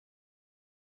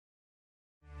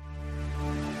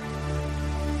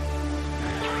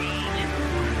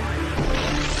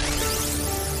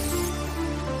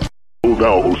O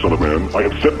thou, O son of man, I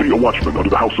have set thee a watchman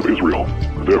unto the house of Israel.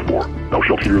 Therefore, thou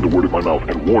shalt hear the word of my mouth,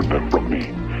 and warn them from me.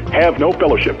 Have no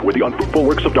fellowship with the unfruitful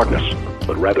works of darkness,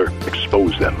 but rather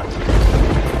expose them.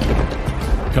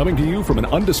 Coming to you from an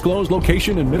undisclosed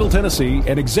location in Middle Tennessee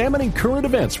and examining current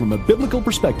events from a biblical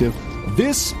perspective,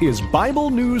 this is Bible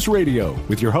News Radio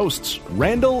with your hosts,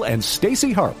 Randall and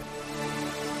Stacy Harp.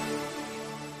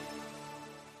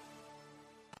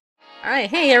 All right,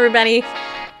 hey everybody.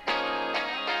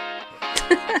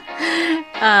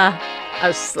 I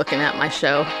was just looking at my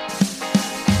show.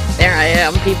 There I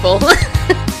am, people.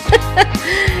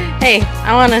 Hey,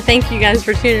 I want to thank you guys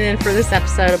for tuning in for this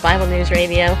episode of Bible News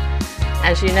Radio.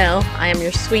 As you know, I am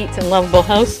your sweet and lovable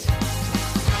host.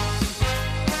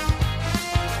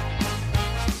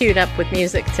 Queued up with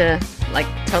music to,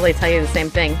 totally tell you the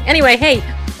same thing. Anyway, hey.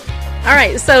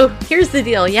 Alright, so here's the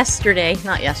deal. Yesterday we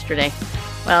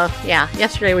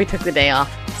took the day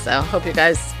off. So, hope you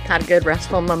guys had a good,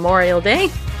 restful Memorial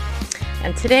Day.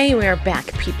 And today we are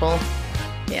back, people.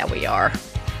 Yeah, we are.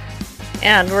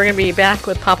 And we're going to be back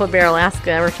with Papa Bear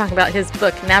Alaska. We're talking about his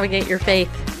book, Navigate Your Faith,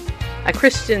 A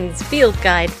Christian's Field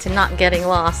Guide to Not Getting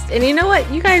Lost. And you know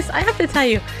what, you guys, I have to tell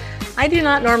you, I do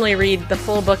not normally read the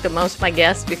full book of most of my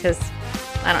guests because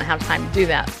I don't have time to do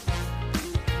that.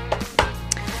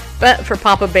 But for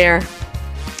Papa Bear,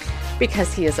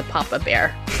 because he is a Papa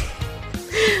Bear,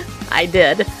 I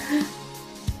did.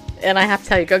 And I have to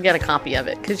tell you, go get a copy of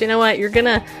it. Because you know what? You're going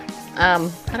to,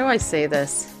 how do I say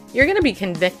this? You're going to be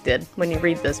convicted when you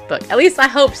read this book. At least I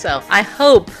hope so. I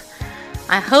hope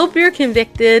you're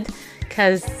convicted,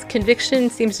 because conviction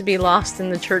seems to be lost in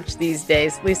the church these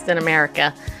days, at least in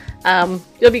America.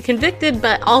 You'll be convicted,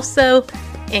 but also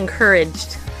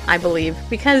encouraged, I believe.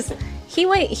 Because he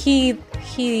what's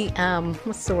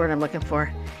the word I'm looking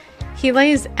for? He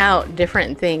lays out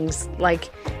different things,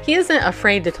 like he isn't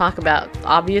afraid to talk about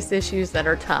obvious issues that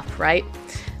are tough, right?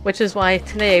 Which is why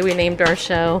today we named our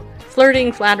show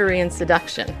Flirting, Flattery, and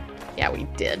Seduction. Yeah, we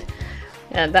did.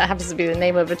 And that happens to be the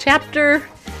name of a chapter.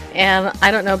 And I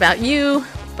don't know about you,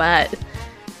 but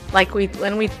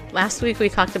last week we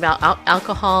talked about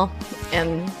alcohol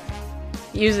and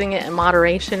using it in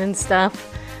moderation and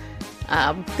stuff.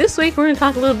 This week we're going to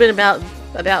talk a little bit about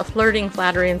flirting,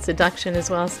 flattery, and seduction, as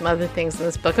well as some other things in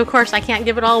this book. Of course, I can't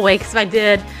give it all away, because if I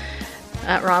did,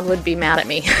 Ron would be mad at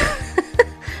me.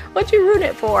 What'd you ruin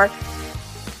it for?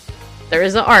 There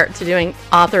is an art to doing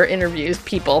author interviews,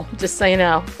 people, just so you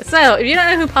know. So, if you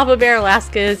don't know who Papa Bear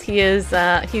Alaska is, he's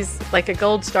like a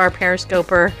gold star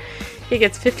periscoper. He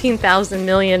gets 15,000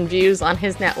 million views on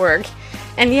his network,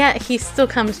 and yet he still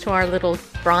comes to our little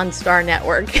bronze star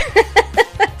network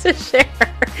to share.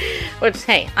 Which,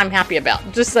 hey, I'm happy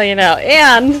about, just so you know.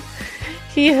 And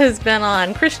he has been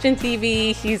on Christian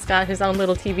TV. He's got his own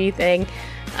little TV thing.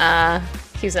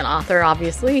 He's an author,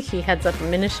 obviously. He heads up a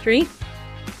ministry.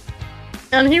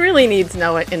 And he really needs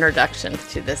no introduction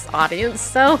to this audience.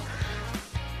 So,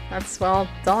 that's all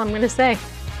I'm going to say.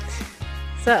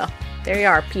 So, there you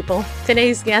are, people.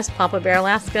 Today's guest, Papa Bear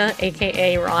Alaska,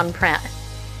 a.k.a. Ron Pratt.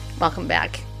 Welcome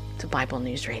back to Bible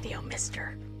News Radio,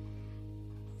 mister.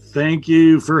 Thank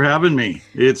you for having me.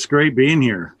 It's great being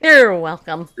here. You're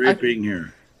welcome. Great being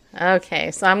here.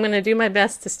 Okay, so I'm going to do my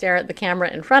best to stare at the camera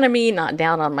in front of me, not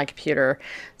down on my computer.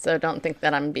 So don't think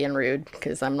that I'm being rude,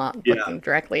 because I'm not looking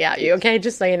directly at you, okay?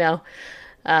 Just so you know.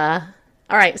 All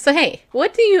right, so hey,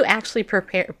 what do you actually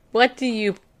what do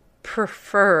you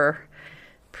prefer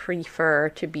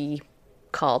to be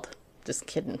called? Just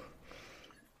kidding.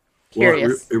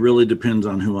 Curious. Well, it really depends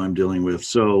on who I'm dealing with.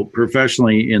 So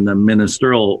professionally in the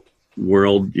ministerial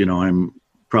world, I'm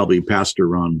probably Pastor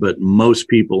Ron, but most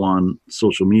people on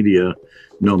social media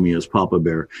know me as Papa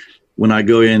Bear. When I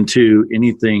go into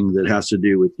anything that has to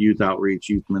do with youth outreach,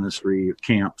 youth ministry,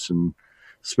 camps, and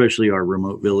especially our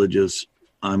remote villages,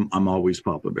 I'm always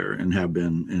Papa Bear and have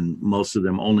been, and most of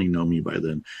them only know me by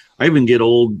then. I even get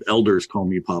old elders call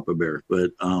me Papa Bear,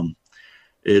 but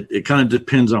it kind of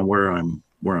depends on where I'm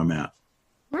at.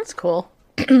 That's cool.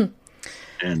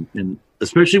 and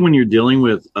especially when you're dealing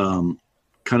with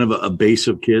kind of a base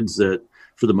of kids that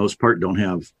for the most part don't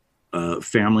have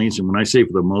families. And when I say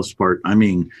for the most part, I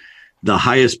mean the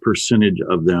highest percentage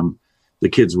of them, the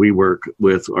kids we work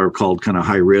with, are called kind of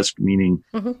high risk, meaning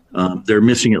they're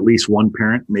missing at least one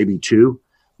parent, maybe two.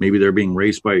 Maybe they're being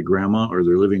raised by a grandma, or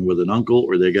they're living with an uncle,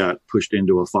 or they got pushed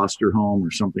into a foster home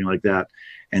or something like that.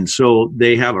 And so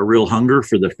they have a real hunger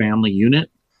for the family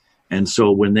unit. And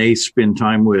so when they spend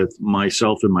time with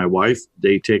myself and my wife,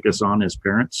 they take us on as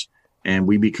parents, and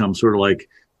we become sort of like,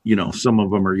 some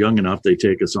of them are young enough, they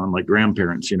take us on like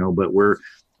grandparents, but we're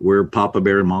Papa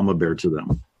Bear and Mama Bear to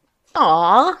them.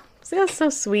 Aw, See, that's so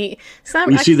sweet.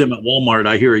 We see them at Walmart.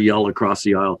 I hear a yell across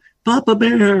the aisle, "Papa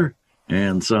Bear!"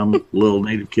 And some little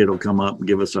native kid will come up and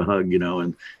give us a hug,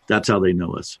 and that's how they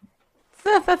know us.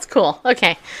 That's cool.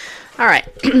 Okay. All right.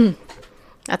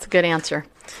 That's a good answer.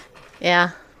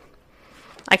 Yeah.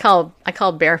 I call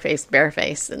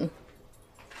Bareface, and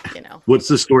What's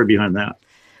the story behind that?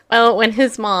 Well, when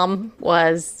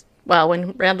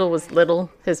Randall was little,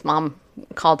 his mom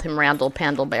called him Randall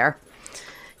Pandle Bear.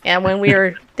 And when we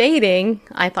were dating,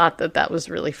 I thought that was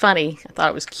really funny. I thought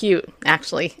it was cute,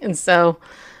 actually. And so,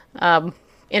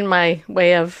 in my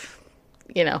way of,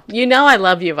 I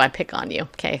love you if I pick on you.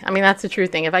 Okay. I mean, that's the true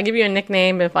thing. If I give you a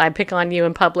nickname, if I pick on you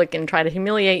in public and try to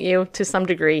humiliate you to some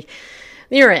degree,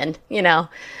 you're in,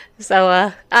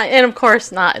 So, and of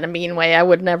course, not in a mean way. I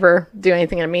would never do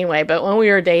anything in a mean way. But when we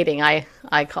were dating, I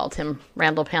called him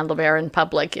Randall Pandle Bear in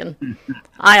public, and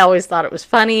I always thought it was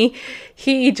funny.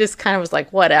 He just kind of was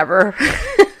like, whatever.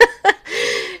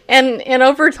 and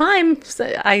over time,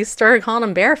 I started calling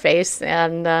him Bareface.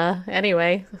 And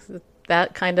anyway,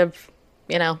 that kind of,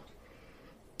 it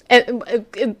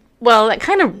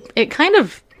kind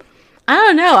of, I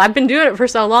don't know. I've been doing it for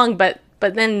so long, but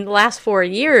then the last 4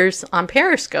 years on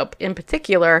Periscope in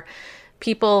particular,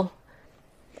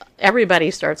 everybody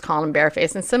starts calling him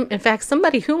Bareface. And in fact,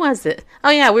 somebody, who was it?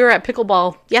 Oh yeah, we were at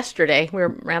pickleball yesterday.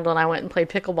 Randall and I went and played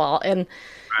pickleball, and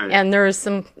there was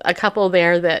a couple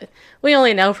there that we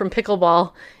only know from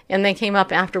pickleball, and they came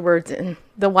up afterwards, and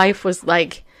the wife was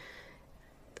like,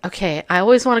 "Okay, I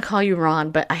always want to call you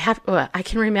Ron, but I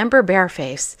can remember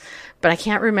Bareface, but I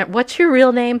can't remember, what's your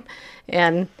real name?"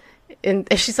 And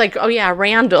she's like, "Oh yeah,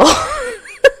 Randall."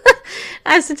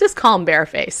 I said, just call him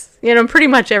Bareface. Pretty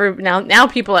much now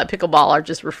people at pickleball are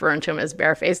just referring to him as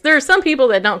Bareface. There are some people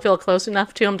that don't feel close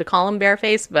enough to him to call him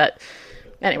Bareface, but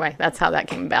anyway, that's how that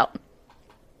came about.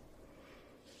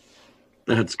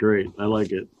 That's great. I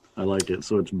like it.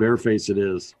 So it's Bareface it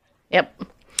is. Yep.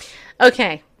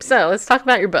 Okay, so let's talk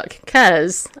about your book,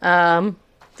 because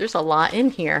there's a lot in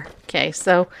here. Okay,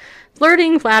 so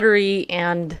Flirting, Flattery,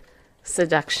 and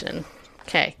Seduction.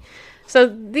 Okay, so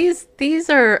these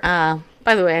are,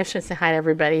 by the way, I should say hi to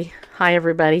everybody. Hi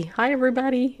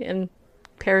everybody in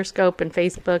Periscope and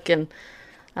Facebook, and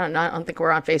I don't think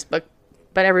we're on Facebook,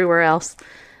 but everywhere else.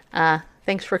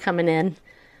 Thanks for coming in.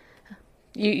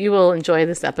 You will enjoy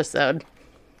this episode.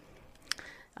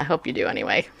 I hope you do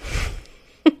anyway.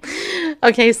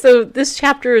 Okay, so this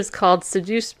chapter is called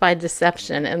Seduced by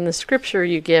Deception, and the scripture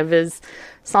you give is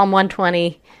Psalm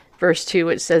 120, verse 2,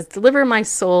 which says, "Deliver my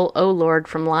soul, O Lord,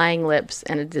 from lying lips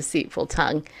and a deceitful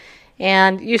tongue."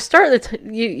 And you start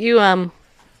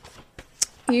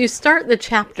you start the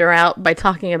chapter out by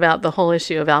talking about the whole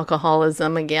issue of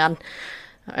alcoholism again,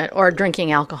 or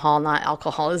drinking alcohol, not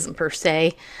alcoholism per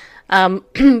se.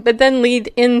 But then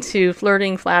lead into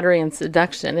flirting, flattery, and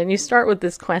seduction. And you start with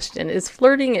this question: is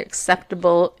flirting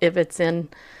acceptable if it's in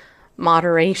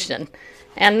moderation?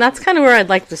 And that's kind of where I'd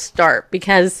like to start,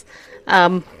 because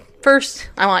first,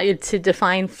 I want you to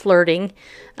define flirting,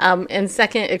 and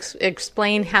second,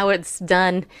 explain how it's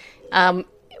done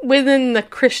within the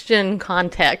Christian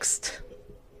context.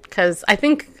 Because I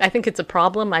think it's a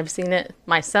problem. I've seen it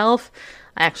myself.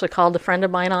 I actually called a friend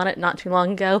of mine on it not too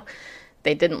long ago.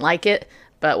 They didn't like it,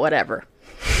 but whatever.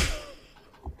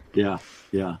 Yeah.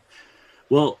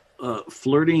 Well,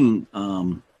 flirting,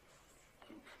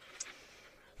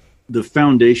 the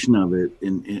foundation of it,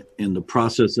 in the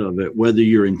process of it, whether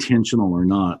you're intentional or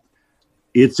not,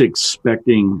 it's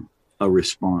expecting a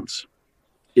response.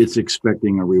 It's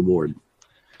expecting a reward.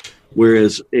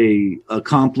 Whereas a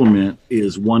compliment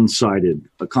is one-sided.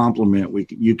 A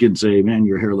compliment, you can say, "Man,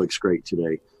 your hair looks great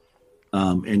today."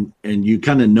 And you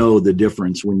kind of know the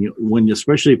difference when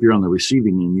especially if you're on the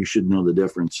receiving end, you should know the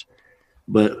difference.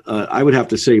 But I would have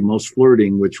to say most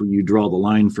flirting, which when you draw the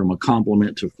line from a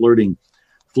compliment to flirting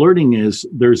is,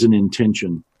 there's an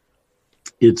intention.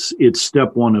 It's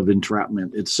step one of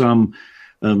entrapment. It's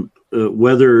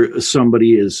whether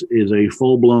somebody is a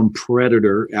full-blown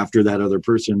predator after that other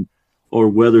person, or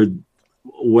whether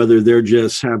they're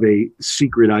just have a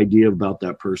secret idea about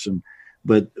that person.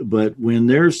 But when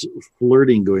there's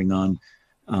flirting going on,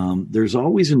 there's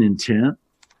always an intent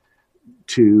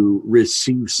to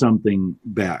receive something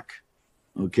back.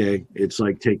 Okay, it's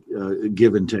like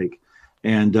give and take,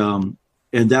 and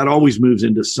that always moves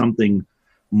into something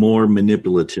more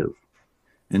manipulative.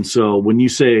 And so when you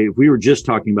say, if we were just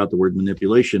talking about the word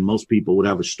manipulation, most people would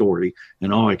have a story,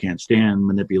 and I can't stand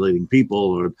manipulating people,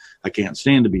 or I can't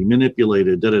stand to be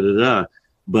manipulated, da da da da.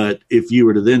 But if you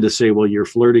were to say, well, your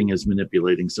flirting is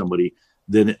manipulating somebody,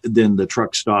 then the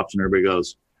truck stops and everybody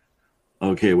goes,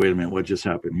 okay, wait a minute, what just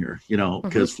happened here?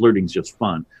 Because flirting's just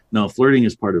fun. No, flirting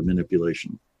is part of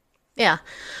manipulation. Yeah.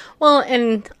 Well,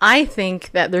 and I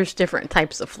think that there's different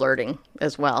types of flirting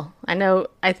as well.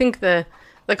 I think the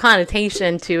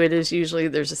connotation to it is usually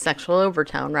there's a sexual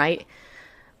overtone, right?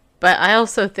 But I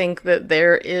also think that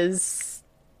there is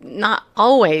not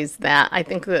always that. I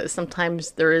think that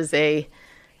sometimes there is a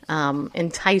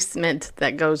enticement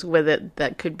that goes with it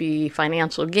that could be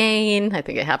financial gain. I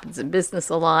think it happens in business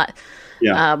a lot.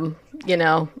 Yeah.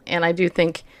 And I do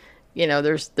think,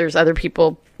 there's other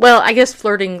people. Well, I guess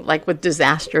flirting like with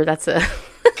disaster, that's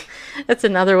that's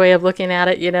another way of looking at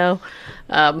it,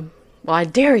 well, I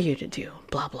dare you to do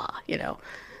blah, blah,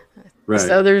 Right.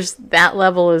 So there's that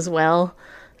level as well.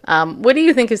 What do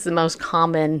you think is the most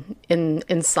common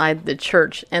inside the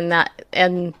church, and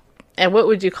what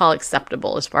would you call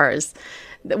acceptable, as far as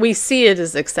that we see it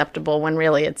as acceptable when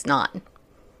really it's not?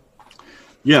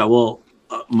 Yeah, well,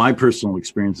 my personal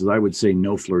experience is I would say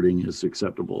no flirting is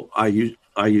acceptable.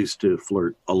 I used to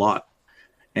flirt a lot,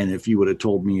 and if you would have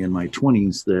told me in my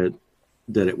 20s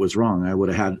that it was wrong, I would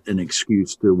have had an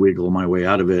excuse to wiggle my way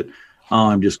out of it. Oh,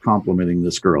 I'm just complimenting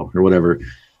this girl or whatever.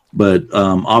 But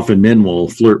often men will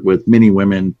flirt with many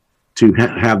women to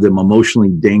have them emotionally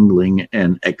dangling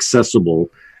and accessible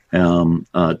to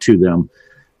them.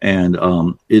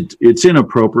 And it's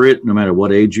inappropriate no matter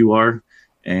what age you are.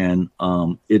 And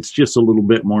it's just a little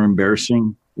bit more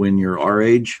embarrassing when you're our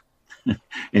age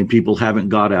and people haven't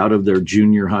got out of their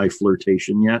junior high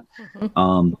flirtation yet.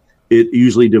 Mm-hmm. It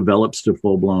usually develops to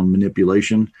full-blown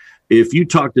manipulation. If you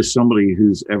talk to somebody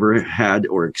who's ever had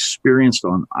or experienced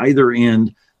on either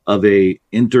end of a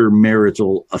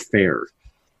intermarital affair,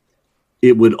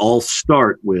 it would all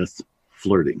start with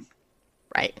flirting.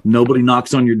 Right. Nobody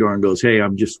knocks on your door and goes, hey,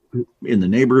 I'm just in the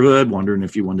neighborhood wondering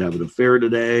if you want to have an affair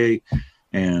today.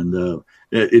 And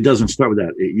it doesn't start with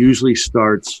that. It usually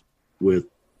starts with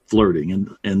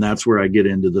flirting. And that's where I get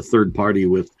into the third party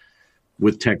with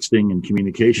texting and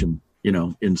communication,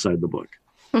 inside the book.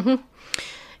 Mm-hmm.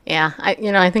 Yeah.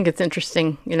 I think it's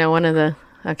interesting. I got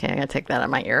to take that out of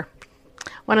my ear.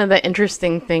 One of the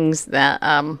interesting things that,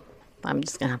 I'm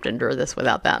just going to have to endure this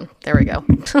without that. There we go.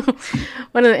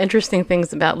 One of the interesting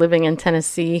things about living in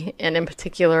Tennessee, and in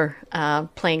particular,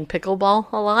 playing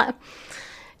pickleball a lot,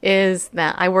 is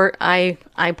that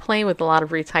I play with a lot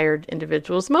of retired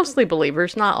individuals, mostly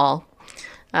believers, not all.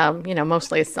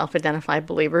 Mostly self-identified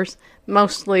believers,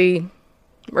 mostly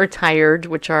retired,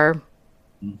 which are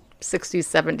 60s,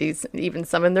 70s, even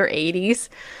some in their 80s.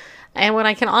 And what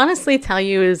I can honestly tell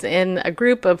you is, in a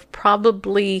group of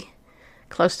probably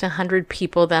close to 100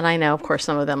 people that I know, of course,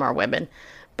 some of them are women,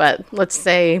 but let's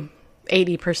say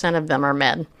 80% of them are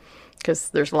men, because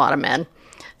there's a lot of men.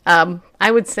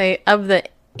 I would say of the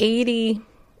 80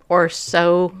 or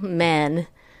so men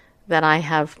that I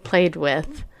have played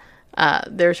with,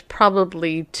 there's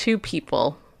probably 2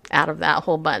 people out of that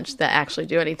whole bunch that actually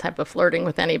do any type of flirting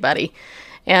with anybody.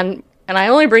 And I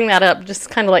only bring that up just to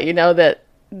kind of let you know that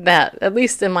at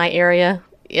least in my area,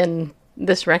 in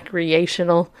this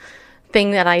recreational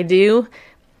thing that I do,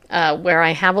 where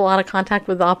I have a lot of contact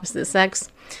with the opposite sex,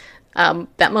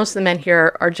 that most of the men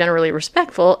here are generally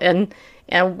respectful. And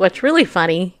what's really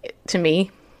funny to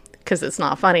me, because it's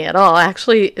not funny at all,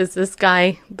 actually, is this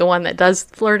guy, the one that does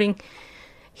flirting,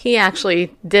 he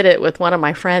actually did it with one of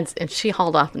my friends, and she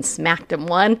hauled off and smacked him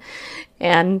one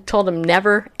and told him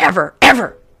never, ever,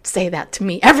 ever say that to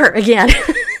me ever again.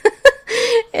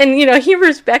 And, he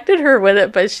respected her with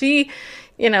it, but she,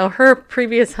 her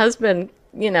previous husband,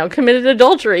 committed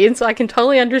adultery. And so I can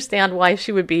totally understand why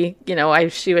she would be, why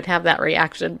she would have that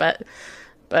reaction. But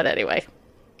anyway,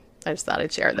 I just thought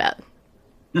I'd share that.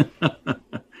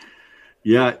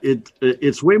 Yeah,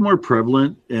 it's way more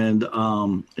prevalent. And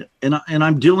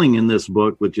I'm dealing in this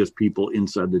book with just people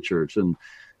inside the church. And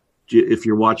if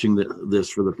you're watching this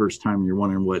for the first time, and you're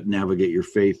wondering what Navigate Your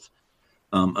Faith,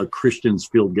 a Christian's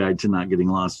Field Guide to Not Getting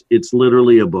Lost. It's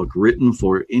literally a book written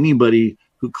for anybody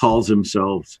who calls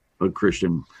themselves a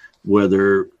Christian,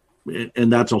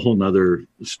 and that's a whole nother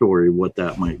story, what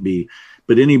that might be.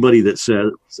 But anybody that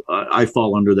says, I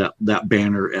fall under that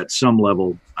banner at some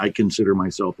level, I consider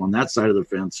myself on that side of the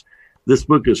fence, this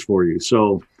book is for you.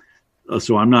 So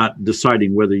I'm not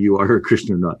deciding whether you are a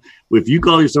Christian or not. If you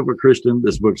call yourself a Christian,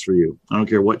 this book's for you. I don't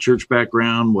care what church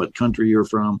background, what country you're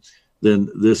from, then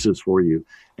this is for you.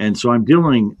 And so I'm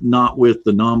dealing not with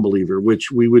the non-believer,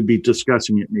 which we would be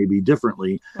discussing it maybe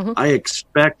differently. Mm-hmm. I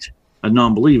expect a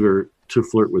non-believer to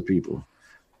flirt with people.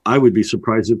 I would be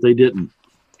surprised if they didn't.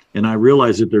 And I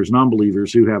realize that there's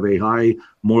non-believers who have a high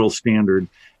moral standard.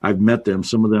 I've met them.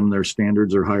 Some of them, their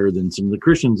standards are higher than some of the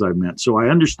Christians I've met. So I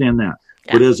understand that.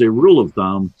 Yeah. But as a rule of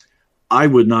thumb, I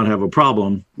would not have a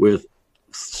problem with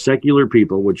secular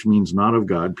people, which means not of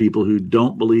God, people who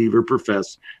don't believe or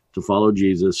profess to follow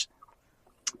Jesus,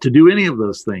 to do any of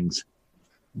those things,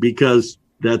 because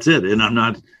that's it. And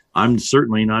I'm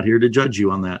certainly not here to judge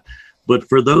you on that. But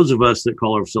for those of us that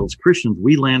call ourselves Christians,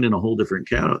 we land in a whole different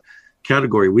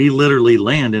category. We literally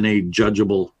land in a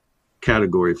judgeable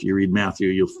category. If you read Matthew,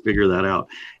 you'll figure that out.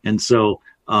 And so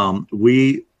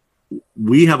we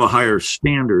have a higher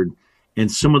standard, and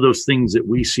some of those things that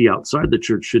we see outside the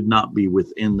church should not be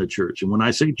within the church. And when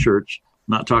I say church,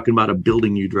 I'm not talking about a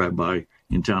building you drive by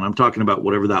in town. I'm talking about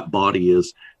whatever that body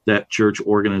is, that church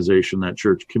organization, that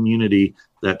church community,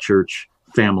 that church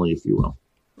family, if you will.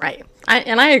 Right.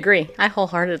 I agree. I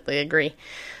wholeheartedly agree.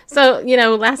 So,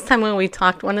 last time when we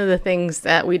talked, one of the things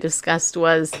that we discussed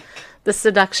was the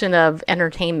seduction of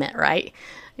entertainment, right?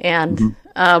 And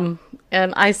and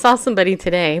I saw somebody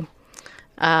today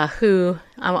who,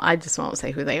 I just won't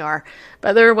say who they are,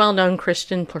 but they're a well-known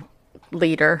Christian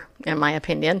leader, in my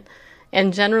opinion.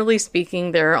 And generally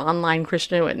speaking, their online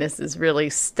Christian witness is really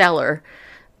stellar.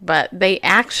 But they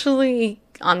actually,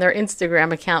 on their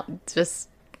Instagram account,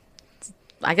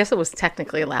 I guess it was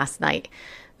technically last night,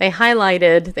 they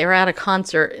were at a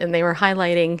concert and they were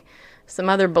highlighting some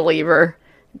other believer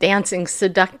dancing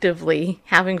seductively,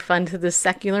 having fun to this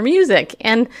secular music.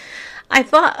 And I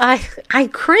thought, I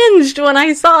cringed when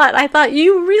I saw it. I thought,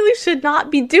 you really should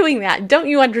not be doing that. Don't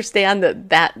you understand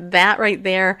that right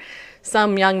there,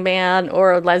 some young man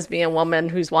or a lesbian woman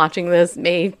who's watching this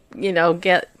may,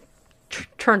 get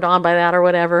turned on by that or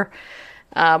whatever.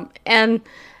 And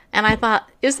I thought,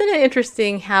 isn't it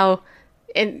interesting how,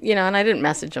 and I didn't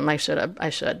message him. I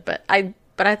should, but I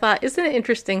thought, isn't it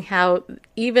interesting how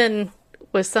even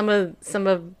with some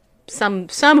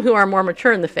who are more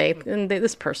mature in the faith, and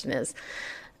this person is,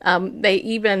 they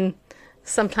even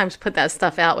sometimes put that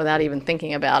stuff out without even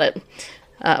thinking about it,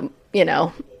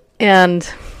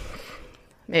 and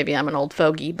maybe I'm an old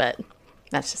fogey, but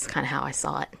that's just kind of how I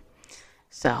saw it.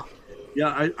 So.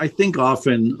 Yeah, I think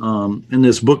often, and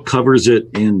this book covers it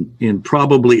in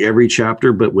probably every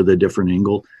chapter, but with a different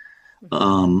angle.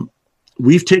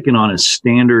 We've taken on a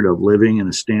standard of living and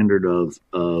a standard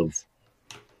of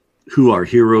who our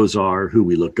heroes are, who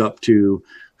we look up to,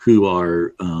 who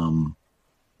our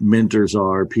mentors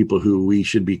are, people who we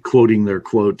should be quoting their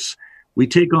quotes. We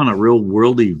take on a real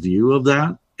worldly view of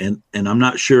that. And I'm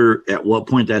not sure at what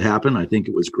point that happened. I think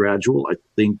it was gradual. I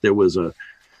think there was a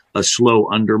slow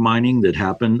undermining that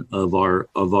happened of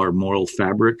our moral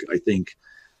fabric. I think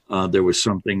there was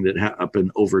something that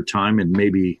happened over time, and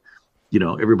maybe,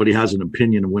 everybody has an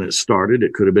opinion of when it started.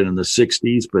 It could have been in the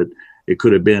 60s, but it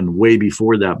could have been way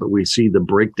before that. But we see the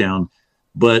breakdown.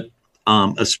 But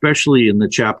especially in the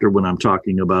chapter when I'm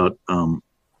talking about,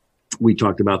 we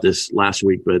talked about this last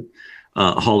week, but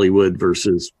Hollywood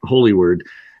versus Hollywood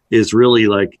is really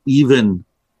like even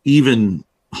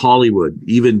Hollywood,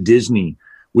 even Disney.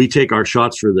 We take our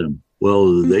shots for them.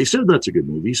 Well, they said that's a good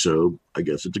movie, so I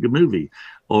guess it's a good movie.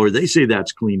 Or they say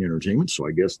that's clean entertainment, so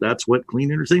I guess that's what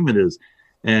clean entertainment is.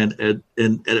 And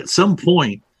at some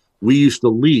point, we used to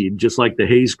lead, just like the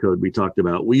Hays Code we talked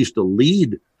about, we used to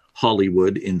lead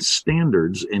Hollywood in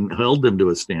standards and held them to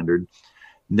a standard.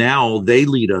 Now they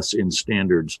lead us in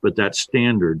standards, but that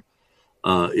standard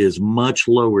is much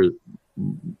lower,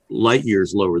 light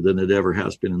years lower than it ever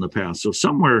has been in the past. So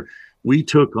somewhere we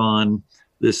took on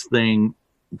this thing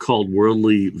called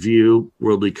worldly view,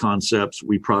 worldly concepts.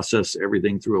 We process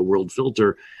everything through a world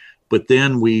filter, but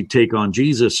then we take on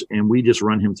Jesus and we just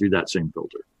run him through that same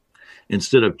filter.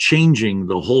 Instead of changing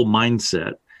the whole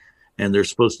mindset, and there's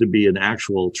supposed to be an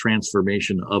actual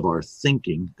transformation of our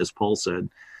thinking, as Paul said.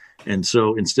 And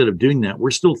so instead of doing that,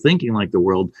 we're still thinking like the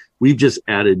world. We've just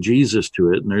added Jesus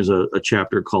to it. And there's a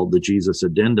chapter called the Jesus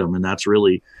Addendum. And that's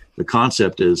really the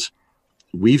concept is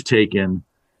we've taken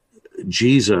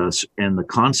Jesus and the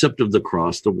concept of the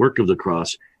cross, the work of the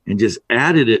cross, and just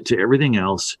added it to everything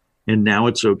else. And now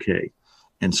it's okay.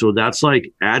 And so that's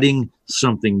like adding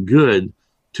something good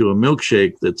to a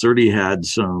milkshake that's already had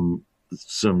some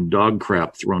dog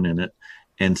crap thrown in it.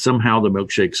 And somehow the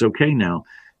milkshake's okay now.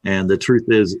 And the truth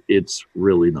is, it's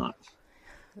really not.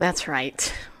 That's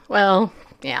right. Well,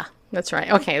 yeah, that's right.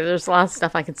 Okay, there's a lot of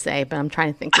stuff I could say, but I'm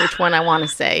trying to think which one I want to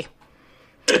say.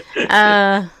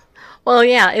 Well,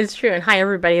 yeah, it's true. And hi,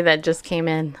 everybody that just came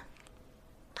in.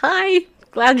 Hi,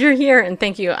 glad you're here. And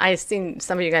thank you. I've seen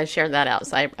some of you guys share that out,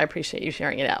 so I appreciate you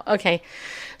sharing it out. Okay,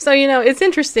 so, it's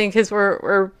interesting because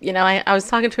we're I was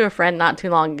talking to a friend not too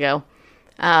long ago,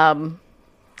 How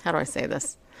do I say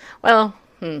this? Well,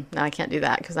 no, I can't do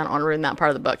that because I don't want to ruin that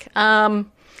part of the book.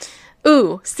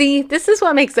 See, this is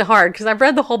what makes it hard because I've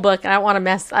read the whole book and I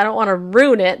don't want to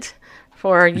ruin it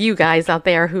for you guys out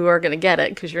there who are going to get it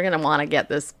because you're going to want to get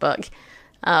this book.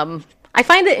 I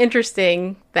find it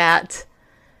interesting that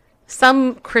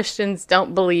some Christians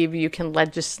don't believe you can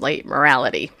legislate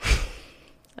morality.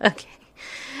 Okay.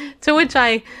 To which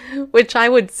I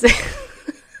would say,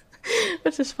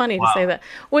 which is funny to say that.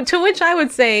 Well, to which I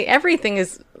would say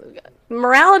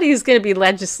morality is going to be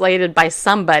legislated by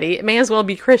somebody. It may as well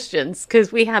be Christians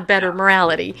because we have better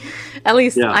morality. At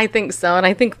least I think so. And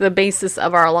I think the basis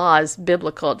of our law is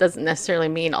biblical. It doesn't necessarily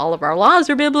mean all of our laws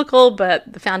are biblical,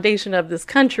 but the foundation of this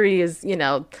country is,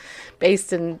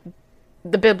 based in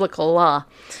the biblical law.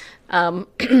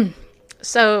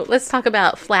 So let's talk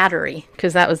about flattery,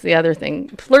 because that was the other thing.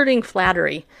 Flirting,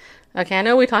 flattery. Okay, I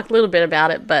know we talked a little bit about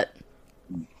it, but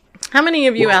how many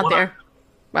of you out there?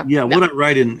 What I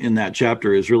write in that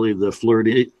chapter is really the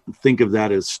flirting. Think of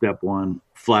that as step one,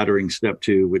 flattering step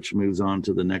two, which moves on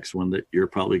to the next one that you're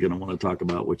probably going to want to talk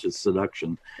about, which is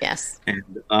seduction. Yes. And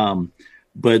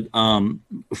but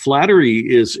flattery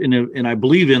is, and I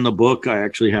believe in the book, I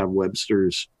actually have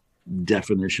Webster's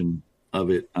definition of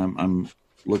it. I'm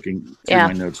looking through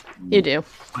my notes. You do.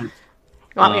 Do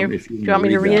you want me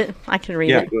to read it? I can read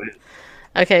it. Yeah, go ahead.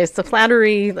 Okay, so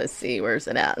flattery, let's see, where's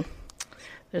it at?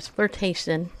 There's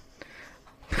flirtation.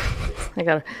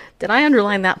 Did I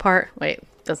underline that part? Wait,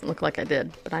 doesn't look like I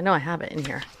did, but I know I have it in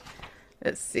here.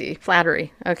 Let's see,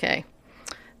 flattery. Okay.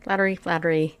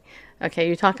 Flattery. Okay,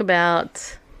 you talk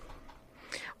about,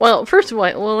 well, first of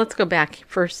all, let's go back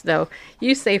first, though.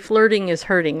 You say flirting is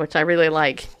hurting, which I really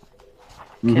like.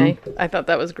 Okay, I thought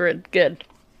that was good.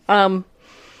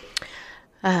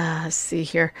 Let's see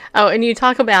here. Oh, and you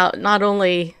talk about not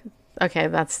only, okay,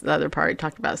 that's the other part. You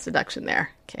talked about seduction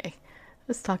there. Okay,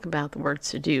 let's talk about the word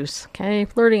seduce. Okay,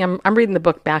 flirting. I'm reading the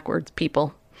book backwards,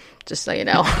 people, just so you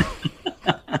know.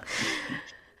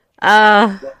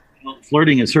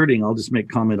 Flirting is hurting. I'll just make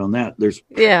comment on that. There's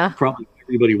probably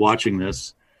everybody watching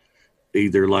this,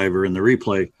 either live or in the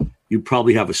replay, you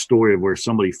probably have a story of where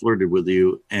somebody flirted with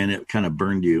you and it kind of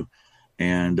burned you.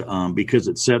 And because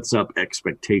it sets up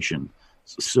expectation.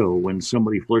 So when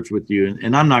somebody flirts with you,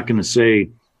 and I'm not going to say,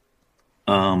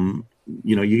 you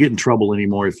get in trouble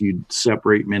anymore if you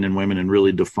separate men and women and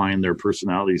really define their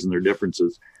personalities and their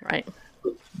differences. Right.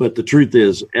 But the truth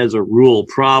is, as a rule,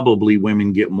 probably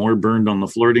women get more burned on the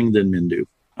flirting than men do.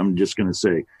 I'm just going to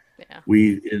say,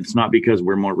 it's not because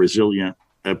we're more resilient.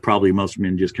 Probably most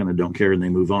men just kind of don't care and they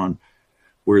move on.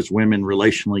 Whereas women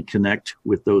relationally connect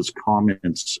with those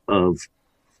comments of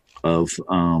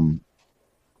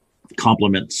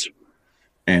compliments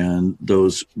and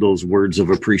those words of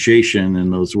appreciation,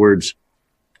 and those words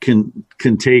can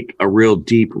take a real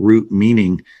deep root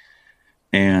meaning.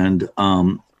 And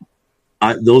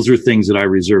those are things that I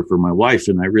reserve for my wife,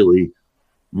 and I really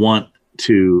want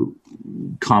to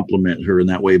compliment her in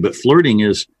that way. But flirting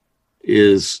is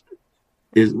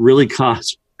really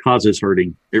causes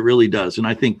hurting. It really does. And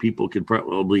I think people could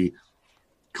probably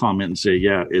comment and say,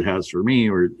 yeah, it has for me,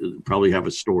 or probably have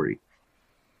a story.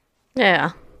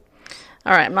 Yeah.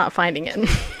 All right. I'm not finding it,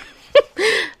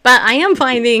 but I am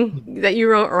finding that you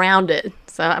wrote around it.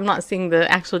 So I'm not seeing the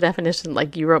actual definition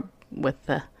like you wrote with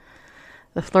the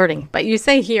flirting, but you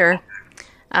say here,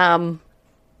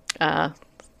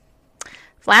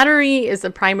 flattery is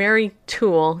a primary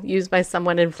tool used by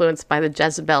someone influenced by the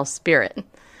Jezebel spirit.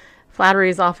 Flattery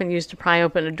is often used to pry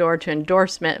open a door to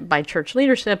endorsement by church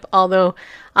leadership, although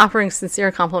offering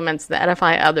sincere compliments that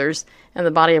edify others and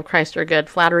the body of Christ are good.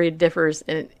 Flattery differs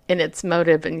in its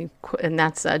motive, and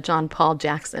that's John Paul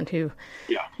Jackson, who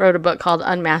wrote a book called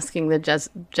Unmasking the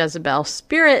Jezebel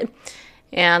Spirit.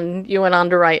 And you went on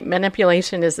to write,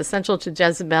 manipulation is essential to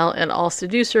Jezebel and all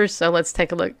seducers. So let's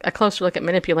take a closer look at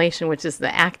manipulation, which is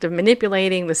the act of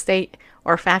manipulating the state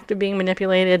or fact of being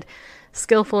manipulated,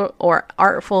 skillful or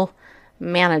artful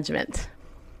management.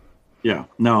 Yeah.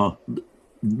 Now,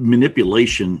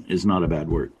 manipulation is not a bad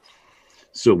word.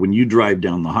 So when you drive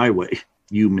down the highway,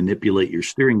 you manipulate your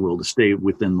steering wheel to stay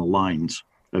within the lines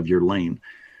of your lane.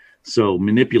 So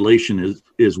manipulation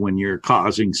is when you're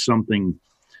causing something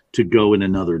to go in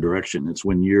another direction. It's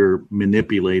when you're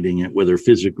manipulating it, whether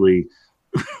physically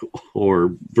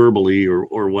or verbally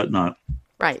or whatnot.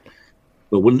 Right.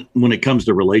 But when it comes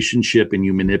to relationship and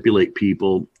you manipulate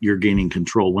people, you're gaining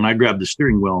control. When I grab the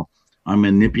steering wheel, I'm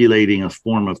manipulating a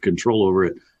form of control over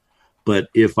it. But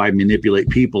if I manipulate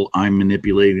people, I'm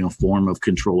manipulating a form of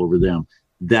control over them.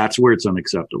 That's where it's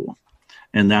unacceptable.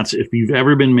 And that's, if you've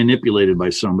ever been manipulated by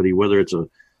somebody, whether it's a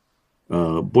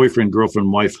boyfriend,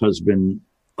 girlfriend, wife, husband,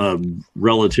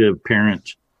 relative,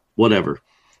 parent, whatever,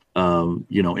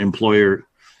 employer,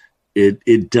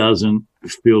 it doesn't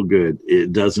feel good.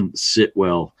 It doesn't sit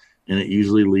well, and it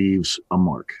usually leaves a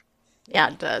mark. Yeah,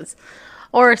 it does.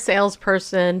 Or a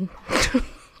salesperson.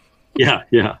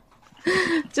 Yeah.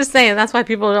 Just saying, that's why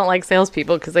people don't like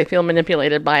salespeople, because they feel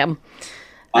manipulated by them.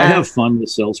 I have fun with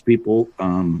salespeople.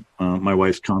 My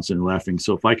wife's constantly laughing.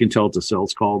 So if I can tell it's a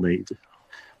sales call,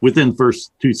 within the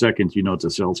first 2 seconds, it's a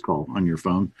sales call on your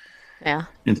phone. Yeah.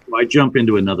 And so I jump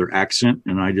into another accent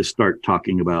and I just start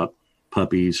talking about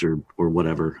puppies or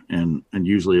whatever. And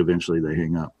usually eventually they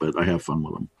hang up, but I have fun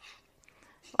with them.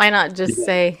 Why not just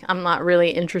say, I'm not really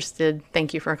interested.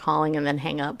 Thank you for calling, and then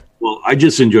hang up. Well, I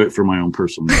just enjoy it for my own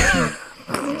personal time.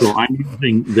 So I'm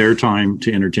using their time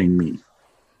to entertain me.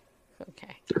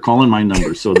 Okay. They're calling my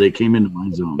number, so they came into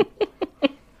my zone.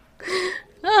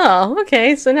 Oh,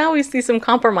 okay. So now we see some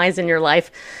compromise in your life.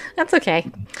 That's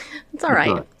okay. It's all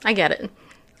right. I get it.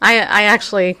 I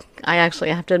actually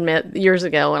have to admit, years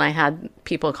ago when I had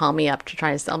people call me up to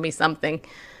try to sell me something,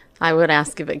 I would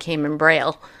ask if it came in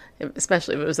Braille,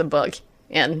 especially if it was a book,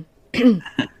 and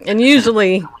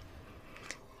usually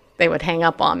they would hang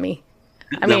up on me.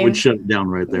 That would shut it down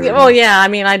right there. Well, yeah. I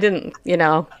mean, I didn't.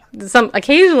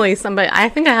 Occasionally somebody. I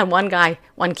think I had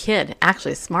one kid,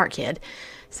 actually a smart kid,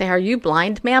 say, "Are you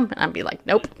blind, ma'am?" And I'd be like,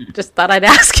 "Nope." Just thought I'd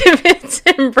ask if it's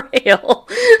in Braille.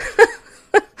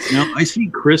 Now, I see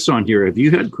Chris on here. Have you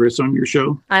had Chris on your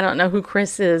show? I don't know who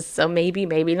Chris is, so maybe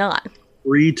not.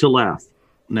 Free to laugh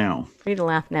now. Free to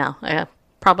laugh now.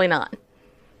 Probably not.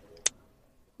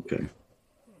 Okay.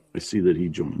 I see that he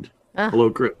joined. Hello,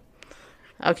 Chris.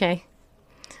 Okay.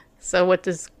 So what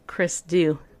does Chris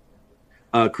do?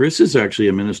 Chris is actually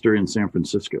a minister in San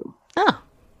Francisco. Oh.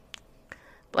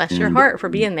 Bless your heart for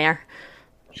being there.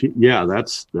 Yeah,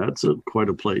 that's quite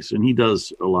a place. And he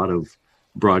does a lot of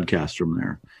broadcasts from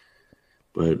there.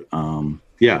 But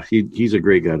he's a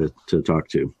great guy to talk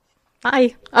to.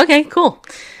 Hi. Okay, cool.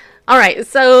 All right.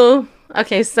 So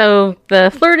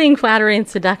the flirting, flattery, and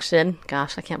seduction.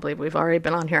 Gosh, I can't believe we've already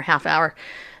been on here a half hour.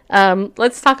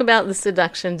 Let's talk about the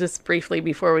seduction just briefly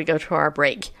before we go to our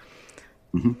break.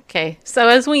 Mm-hmm. Okay. So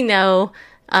as we know,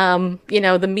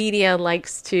 the media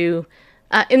likes to,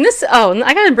 I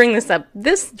got to bring this up.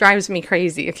 This drives me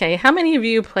crazy. Okay. How many of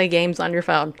you play games on your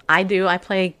phone? I do. I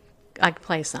play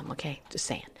some. Okay. Just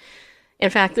saying. In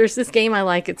fact, there's this game I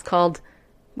like. It's called,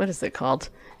 what is it called?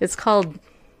 It's called,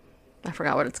 I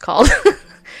forgot what it's called.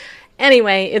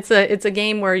 Anyway, it's a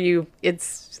game where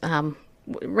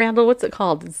Randall, what's it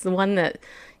called? It's the one that,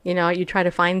 you try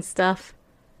to find stuff.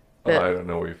 I don't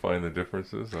know where you find the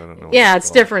differences. I don't know. Yeah, it's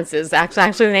differences.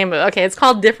 Actually, the name of it. Okay, it's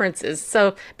called Differences.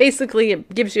 So basically, it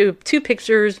gives you two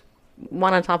pictures,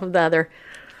 one on top of the other,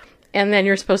 and then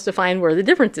you're supposed to find where the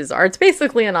differences are. It's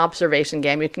basically an observation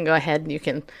game. You can go ahead and you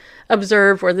can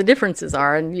observe where the differences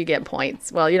are, and you get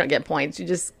points. Well, you don't get points. You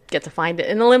just get to find it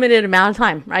in a limited amount of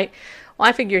time, right? Well,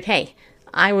 I figured, hey,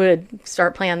 I would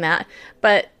start playing that.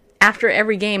 But after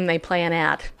every game, they play an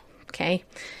ad, okay?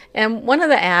 And one of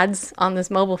the ads on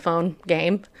this mobile phone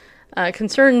game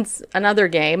concerns another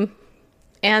game.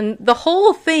 And the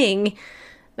whole thing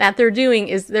that they're doing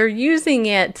is they're using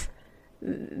it.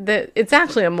 It's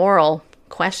actually a moral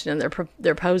question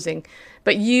they're posing.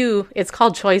 But it's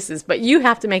called choices, but you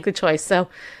have to make the choice.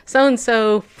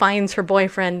 So-and-so finds her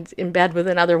boyfriend in bed with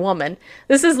another woman.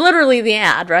 This is literally the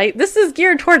ad, right? This is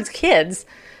geared towards kids.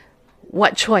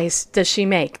 What choice does she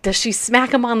make? Does she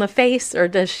smack him on the face, or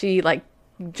does she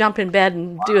jump in bed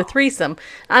and do a threesome?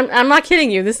 I'm not kidding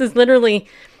you. This is literally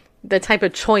the type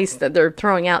of choice that they're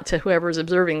throwing out to whoever's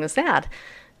observing this ad.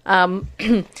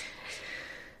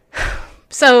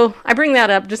 So I bring that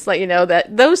up just to let you know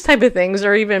that those type of things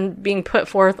are even being put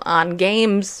forth on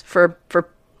games for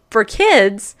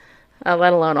kids,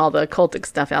 let alone all the occultic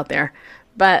stuff out there.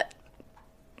 But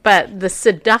the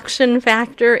seduction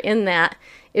factor in that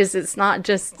is it's not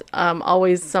just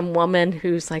always some woman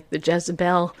who's like the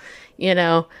Jezebel,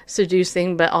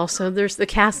 seducing, but also there's the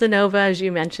Casanova, as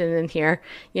you mentioned in here,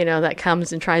 that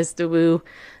comes and tries to woo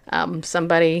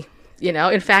somebody.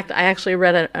 In fact, I actually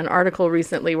read an article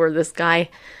recently where this guy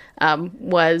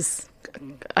was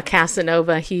a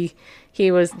Casanova. He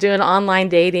was doing online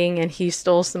dating, and he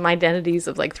stole some identities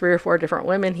of 3 or 4 different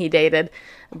women he dated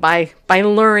by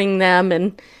luring them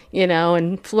and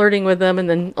and flirting with them, and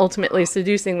then ultimately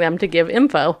seducing them to give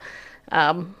info.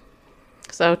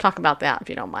 So talk about that if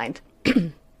you don't mind.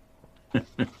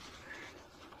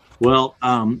 Well,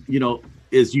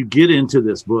 as you get into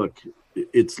this book,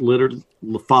 it's literally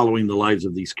following the lives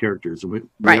of these characters. And we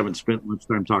haven't spent much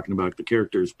time talking about the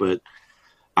characters, but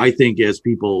I think as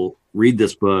people read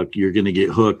this book, you're going to get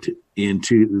hooked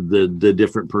into the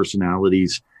different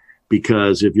personalities,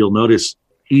 because if you'll notice,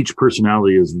 each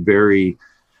personality is very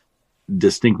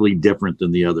distinctly different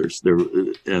than the others.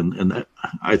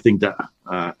 I think that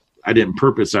I didn't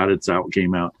purpose that; it's how it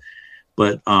came out.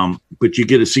 But you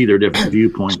get to see their different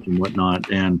viewpoints and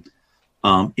whatnot. And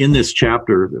in this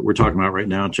chapter that we're talking about right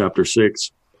now, chapter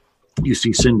 6, you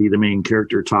see Cindy, the main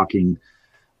character, talking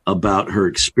about her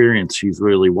experience. She's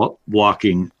really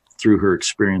walking through her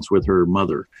experience with her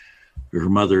mother. Her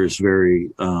mother is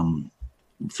very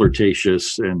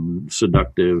flirtatious and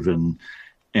seductive, and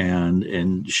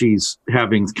she's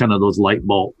having kind of those light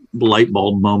bulb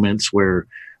moments where,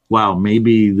 wow,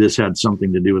 maybe this had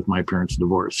something to do with my parents'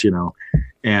 divorce,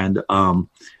 and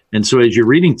so as you're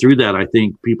reading through that, I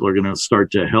think people are going to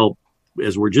start to help,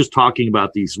 as we're just talking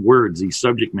about these words, these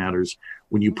subject matters,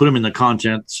 when you put them in the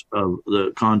context of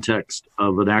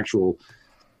an actual,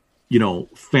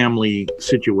 family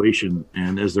situation,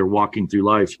 and as they're walking through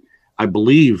life, I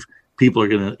believe people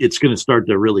it's going to start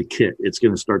to really kick. It's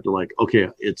going to start to okay,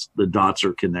 it's the dots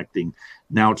are connecting.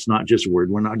 Now it's not just a word.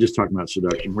 We're not just talking about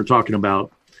seduction. We're talking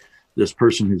about this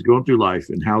person who's going through life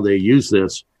and how they use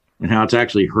this and how it's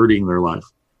actually hurting their life,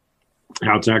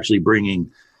 how it's actually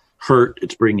bringing hurt.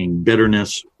 It's bringing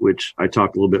bitterness, which I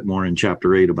talk a little bit more in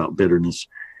chapter 8 about bitterness.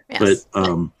 Yes.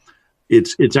 But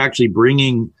it's actually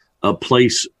bringing a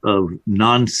place of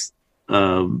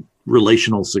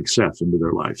relational success into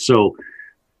their life. So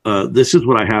this is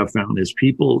what I have found is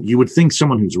people, you would think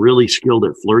someone who's really skilled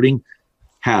at flirting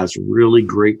has really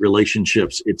great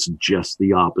relationships. It's just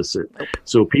the opposite.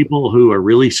 So people who are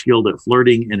really skilled at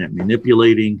flirting and at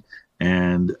manipulating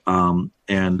and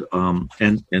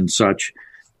such,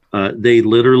 they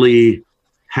literally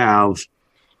have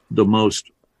the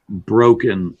most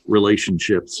broken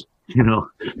relationships.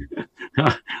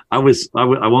 I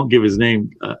won't give his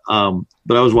name,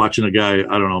 but I was watching a guy,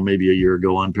 I don't know, maybe a year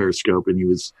ago on Periscope, and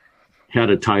he had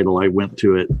a title. I went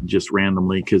to it just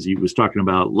randomly because he was talking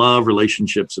about love,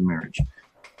 relationships, and marriage.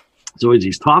 So as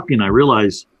he's talking, I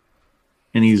realized,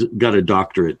 and he's got a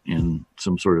doctorate in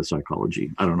some sort of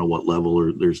psychology. I don't know what level,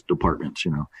 or there's departments,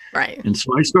 Right. And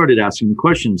so I started asking the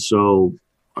question, so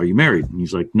are you married? And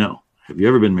he's like, no. Have you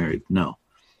ever been married? No.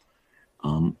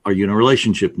 Are you in a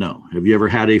relationship? No. Have you ever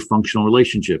had a functional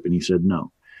relationship? And he said,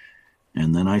 no.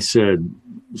 And then I said,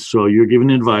 so you're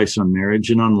giving advice on marriage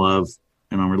and on love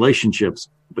and on relationships,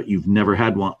 but you've never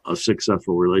had a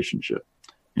successful relationship.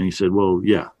 And he said, well,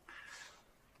 yeah.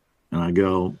 And I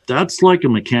go, that's like a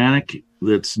mechanic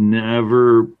that's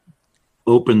never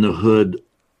opened the hood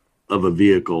of a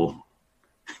vehicle.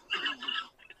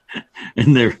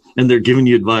 and they're giving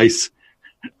you advice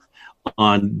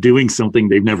on doing something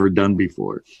they've never done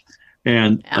before.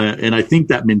 And I think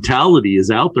that mentality is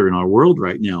out there in our world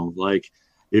right now. Like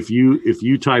if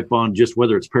you type on, just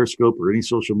whether it's Periscope or any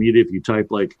social media, if you type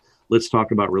let's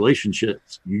talk about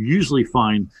relationships, you usually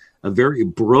find a very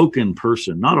broken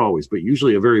person, not always, but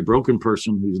usually a very broken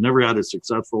person who's never had a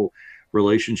successful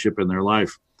relationship in their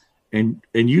life. And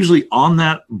usually on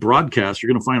that broadcast,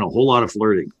 you're going to find a whole lot of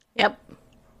flirting. Yep.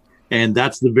 And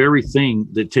that's the very thing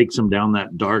that takes them down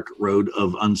that dark road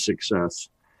of unsuccess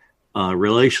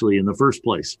relationally in the first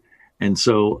place. And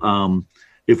so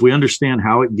if we understand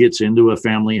how it gets into a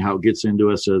family, how it gets into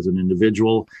us as an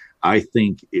individual, I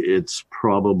think it's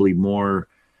probably more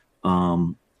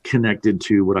connected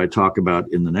to what I talk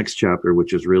about in the next chapter,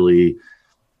 which is really,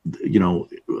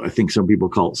 I think some people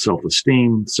call it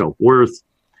self-esteem, self-worth.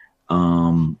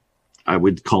 I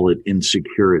would call it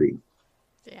insecurity.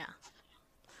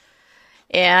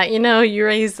 Yeah, you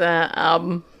raise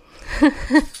I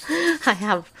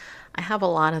have a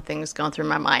lot of things going through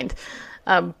my mind,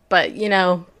 but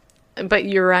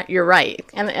you're right. You're right.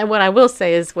 And what I will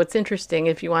say is, what's interesting,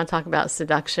 if you want to talk about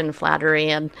seduction, flattery,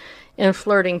 and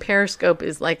flirting, Periscope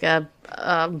is like a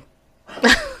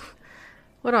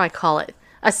what do I call it?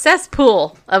 A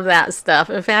cesspool of that stuff.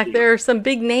 In fact, there are some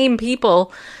big name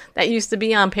people that used to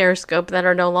be on Periscope that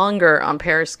are no longer on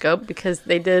Periscope because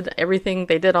they did everything,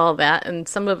 they did all that, and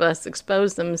some of us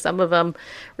exposed them. Some of them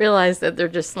realized that they're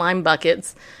just slime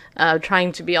buckets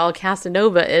trying to be all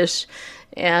Casanova-ish,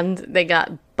 and they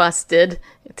got busted,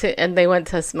 and they went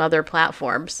to some other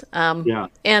platforms.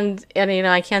 And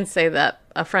I can say that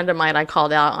a friend of mine I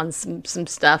called out on some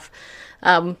stuff.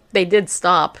 They did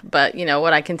stop, but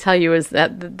what I can tell you is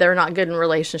that they're not good in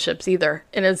relationships either.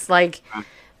 And it's like,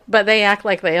 but they act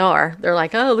like they are. They're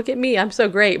like, oh, look at me, I'm so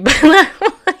great. But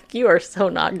I'm like, you are so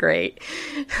not great.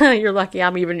 You're lucky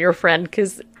I'm even your friend,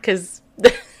 because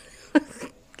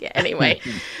yeah, anyway,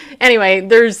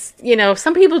 there's,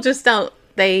 some people just don't,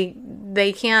 they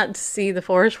they can't see the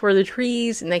forest for the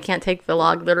trees, and they can't take the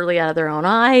log literally out of their own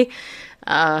eye.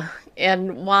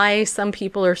 And why some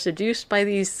people are seduced by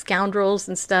these scoundrels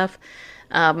and stuff.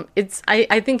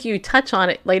 I think you touch on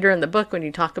it later in the book when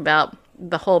you talk about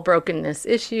the whole brokenness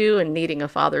issue and needing a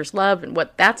father's love and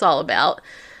what that's all about.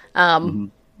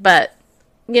 But,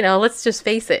 let's just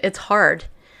face it, it's hard.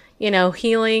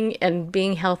 Healing and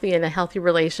being healthy in a healthy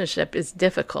relationship is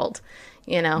difficult,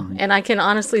 and I can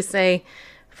honestly say,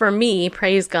 for me,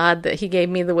 praise God that he gave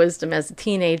me the wisdom as a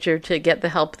teenager to get the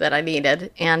help that I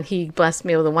needed. And he blessed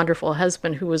me with a wonderful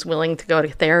husband who was willing to go to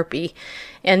therapy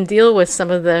and deal with some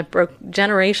of the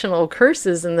generational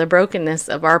curses and the brokenness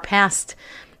of our past,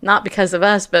 not because of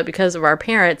us, but because of our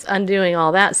parents, undoing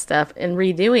all that stuff and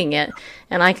redoing it.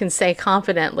 And I can say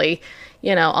confidently,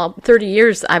 30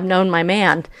 years I've known my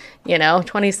man,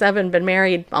 27, been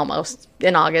married almost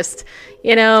in August,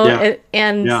 and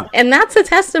that's a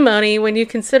testimony when you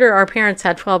consider our parents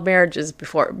had 12 marriages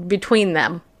between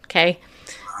them. Okay.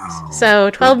 Wow. So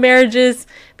 12 marriages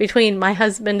between my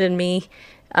husband and me,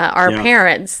 our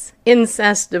parents,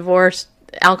 incest, divorce,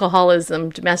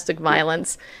 alcoholism, domestic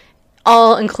violence,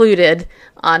 all included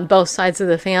on both sides of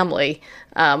the family.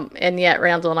 And yet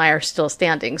Randall and I are still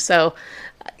standing. So,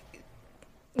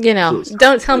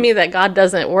 don't tell me that God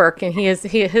doesn't work and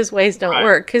his ways don't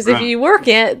work. Because if you work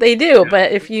it, they do.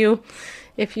 But if you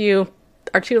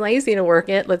are too lazy to work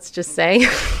it, let's just say,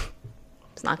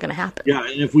 it's not going to happen. Yeah,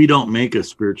 and if we don't make a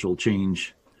spiritual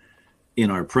change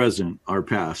in our present, our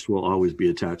past will always be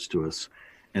attached to us.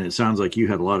 And it sounds like you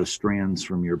had a lot of strands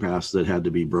from your past that had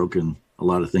to be broken, a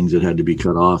lot of things that had to be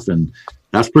cut off. And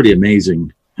that's pretty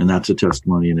amazing. And that's a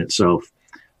testimony in itself.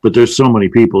 But there's so many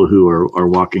people who are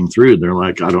walking through. They're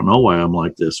like, I don't know why I'm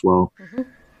like this. Well,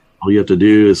 all you have to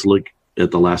do is look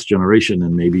at the last generation,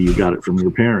 and maybe you got it from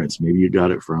your parents. Maybe you got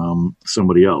it from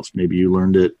somebody else. Maybe you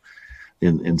learned it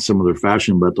in some other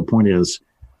fashion. But the point is,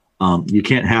 you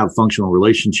can't have functional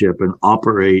relationship and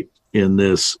operate in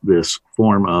this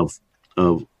form of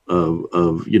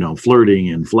flirting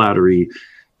and flattery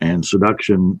and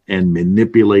seduction and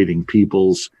manipulating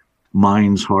people's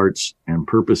minds, hearts, and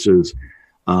purposes.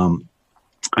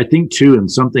 I think too, and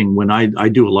something when I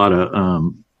do a lot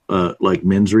of like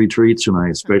men's retreats, and I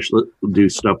especially do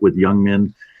stuff with young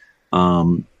men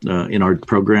in our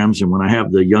programs. And when I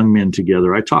have the young men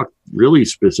together, I talk really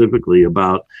specifically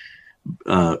about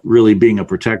really being a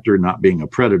protector, not being a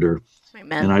predator.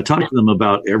 Amen. And I talk to them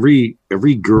about every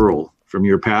girl from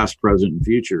your past, present, and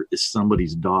future is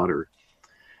somebody's daughter.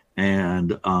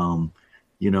 And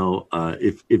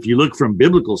if you look from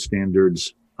biblical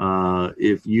standards,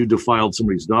 if you defiled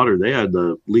somebody's daughter, they had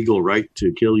the legal right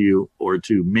to kill you or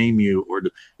to maim you,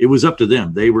 it was up to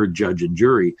them. They were judge and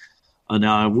jury.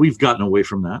 Now we've gotten away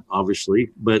from that,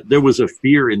 obviously, but there was a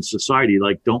fear in society,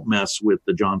 like, don't mess with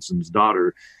the Johnson's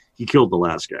daughter. He killed the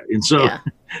last guy.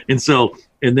 And so,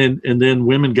 and then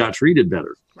women got treated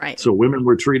better. Right. So women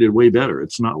were treated way better.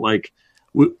 It's not like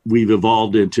we've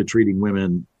evolved into treating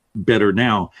women better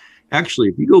now. Actually,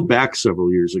 if you go back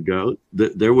several years ago,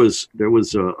 there was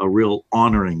a real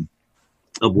honoring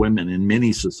of women in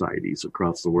many societies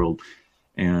across the world,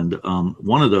 and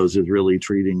one of those is really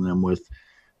treating them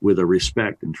with a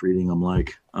respect and treating them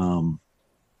like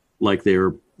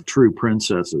they're true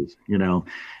princesses,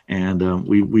 And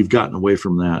we've gotten away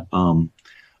from that.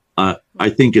 I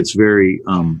think it's very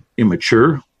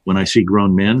immature when I see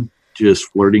grown men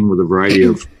just flirting with a variety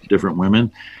of different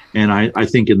women. And I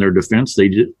think in their defense,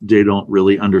 they don't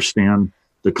really understand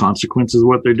the consequences of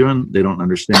what they're doing. They don't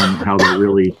understand how they're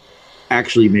really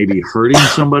actually maybe hurting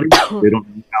somebody. They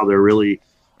don't know how they're really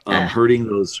hurting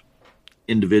those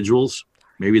individuals.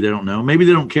 Maybe they don't know. Maybe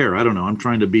they don't care. I don't know. I'm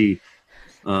trying to be,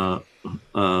 more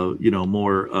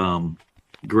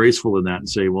graceful in that and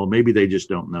say, well, maybe they just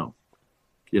don't know,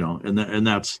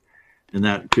 and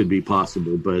that could be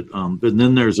possible. But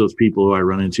then there's those people who I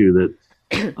run into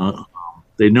that.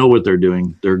 They know what they're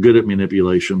doing. They're good at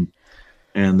manipulation,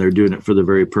 and they're doing it for the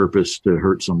very purpose to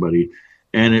hurt somebody.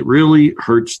 And it really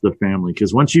hurts the family,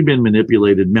 because once you've been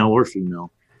manipulated, male or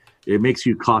female, it makes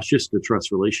you cautious to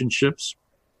trust relationships.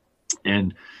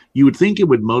 And you would think it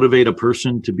would motivate a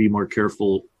person to be more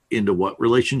careful into what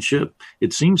relationship.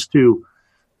 It seems to,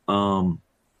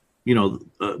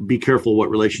 be careful what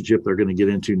relationship they're going to get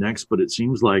into next. But it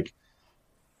seems like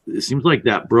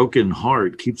that broken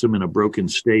heart keeps them in a broken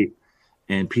state.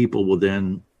 And people will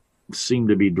then seem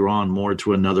to be drawn more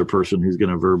to another person who's going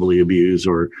to verbally abuse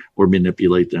or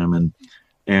manipulate them.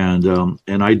 And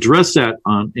I address that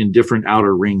in different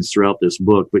outer rings throughout this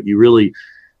book, but you really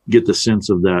get the sense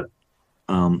of that.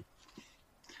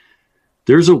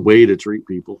 There's a way to treat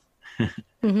people,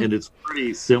 And it's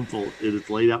pretty simple. It's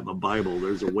laid out in the Bible.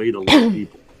 There's a way to love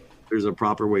people. There's a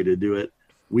proper way to do it.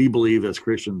 We believe as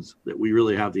Christians that we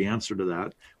really have the answer to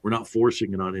that. We're not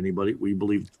forcing it on anybody. We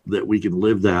believe that we can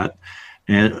live that.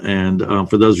 And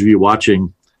for those of you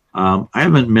watching, I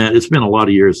haven't met, it's been a lot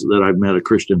of years that I've met a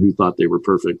Christian who thought they were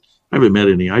perfect. I haven't met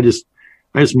any. I just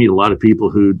meet a lot of people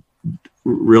who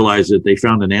realize that they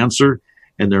found an answer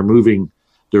and they're moving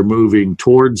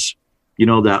towards,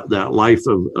 that life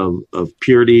of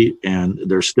purity, and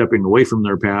they're stepping away from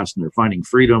their past and they're finding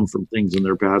freedom from things in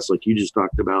their past, like you just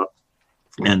talked about.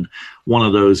 And one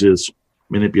of those is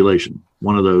manipulation.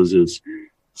 One of those is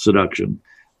seduction.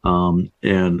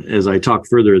 And as I talk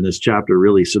further in this chapter,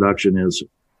 really seduction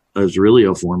is really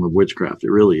a form of witchcraft.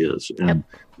 It really is. And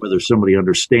whether somebody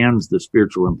understands the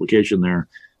spiritual implication there,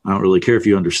 I don't really care if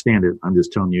you understand it. I'm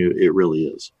just telling you, it really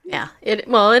is. Yeah, it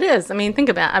is. I mean, think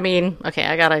about, okay,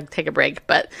 I got to take a break,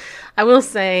 but I will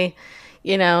say,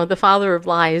 the father of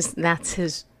lies,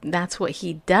 that's what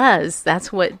he does.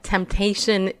 That's what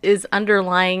temptation is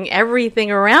underlying. Everything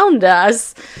around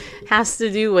us has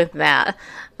to do with that.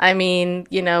 I mean,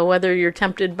 whether you're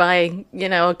tempted by,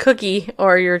 a cookie,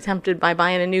 or you're tempted by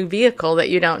buying a new vehicle that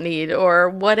you don't need, or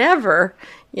whatever,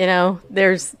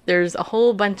 there's a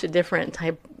whole bunch of different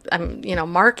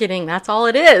marketing. That's all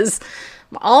it is.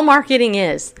 All marketing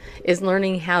is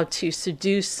learning how to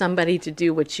seduce somebody to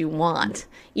do what you want.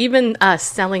 Even us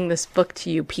selling this book to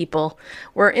you people,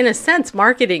 we're in a sense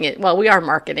marketing it. Well, we are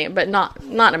marketing it, but not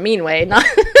in a mean way, not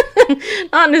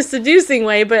in a seducing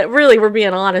way, but really we're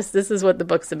being honest. This is what the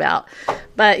book's about.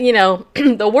 But,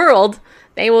 the world,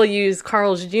 they will use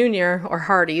Carl's Jr. or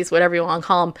Hardee's, whatever you want to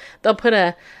call them. They'll put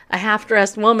a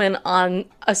half-dressed woman on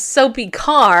a soapy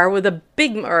car with a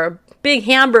big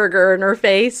hamburger in her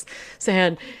face,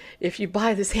 saying, if you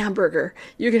buy this hamburger,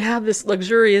 you can have this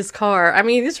luxurious car. I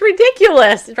mean, it's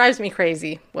ridiculous. It drives me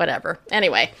crazy. Whatever.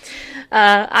 Anyway,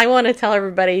 I want to tell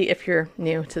everybody, if you're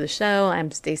new to the show, I'm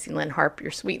Stacy Lynn Harp,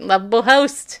 your sweet and lovable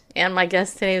host. And my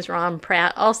guest today is Ron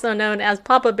Pratt, also known as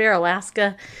Papa Bear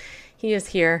Alaska. He is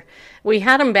here. We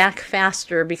had him back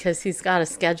faster because he's got a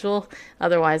schedule.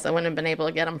 Otherwise, I wouldn't have been able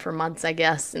to get him for months, I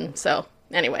guess. And so,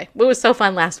 anyway, it was so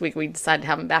fun last week. We decided to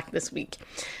have him back this week.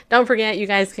 Don't forget, you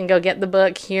guys can go get the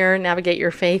book here, Navigate Your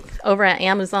Faith, over at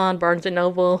Amazon, Barnes &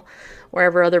 Noble,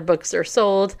 wherever other books are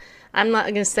sold. I'm not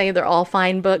going to say they're all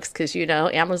fine books because,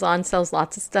 Amazon sells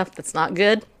lots of stuff that's not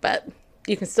good, but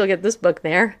you can still get this book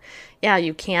there. Yeah,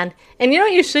 you can. And you know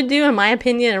what you should do, in my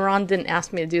opinion, and Ron didn't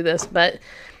ask me to do this, but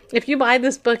if you buy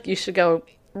this book, you should go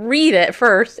read it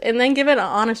first and then give it an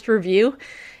honest review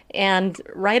and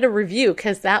write a review,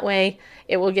 because that way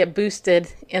it will get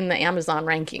boosted in the Amazon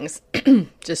rankings,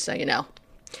 just so you know.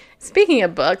 Speaking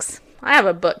of books, I have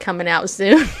a book coming out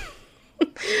soon,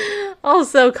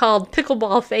 also called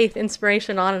Pickleball Faith,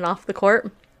 Inspiration on and Off the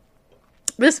Court.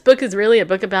 This book is really a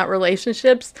book about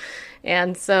relationships,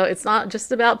 and so it's not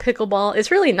just about pickleball.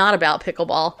 It's really not about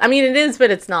pickleball. I mean, it is,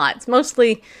 but it's not. It's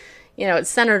mostly, it's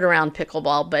centered around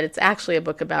pickleball, but it's actually a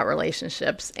book about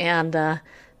relationships, and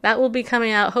that will be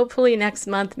coming out hopefully next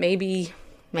month, maybe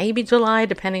July,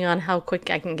 depending on how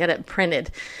quick I can get it printed.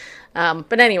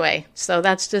 But anyway, so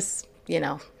that's just,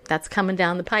 that's coming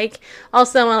down the pike.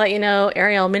 Also, I want to let you know,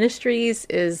 Ariel Ministries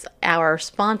is our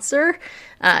sponsor.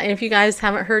 And if you guys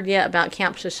haven't heard yet about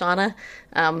Camp Shoshana,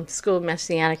 School of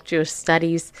Messianic Jewish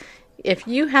Studies, if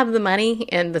you have the money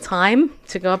and the time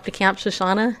to go up to Camp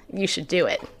Shoshana, you should do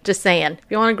it. Just saying. If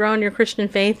you want to grow in your Christian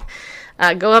faith,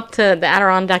 go up to the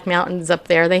Adirondack Mountains up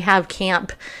there. They have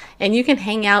camp, and you can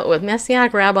hang out with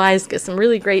Messianic rabbis, get some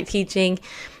really great teaching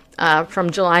from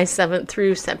July 7th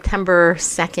through September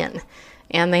 2nd.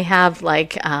 And they have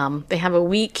they have a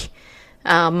week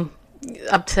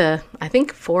up to, I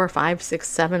think, 4, 5, 6,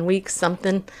 7 weeks,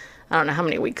 something. I don't know how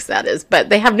many weeks that is, but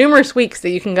they have numerous weeks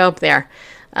that you can go up there.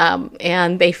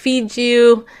 And they feed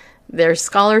you. There's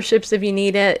scholarships if you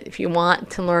need it. If you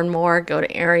want to learn more, go to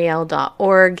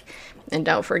ariel.org. And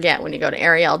don't forget, when you go to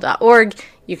ariel.org,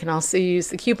 you can also use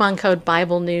the coupon code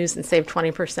Bible News and save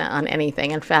 20% on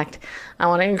anything. In fact, I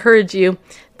want to encourage you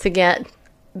to get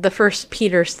the 1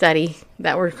 Peter study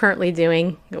that we're currently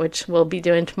doing, which we'll be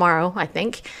doing tomorrow, I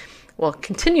think. We'll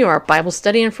continue our Bible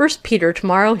study in 1 Peter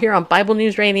tomorrow here on Bible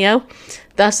News Radio,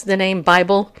 thus the name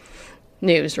Bible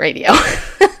News Radio.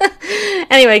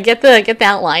 Anyway, get the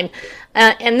outline.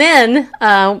 And then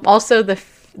also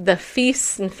the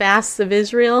Feasts and Fasts of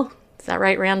Israel. Is that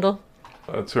right, Randall?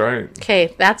 That's right.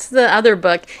 Okay, that's the other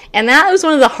book. And that was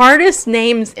one of the hardest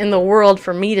names in the world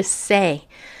for me to say.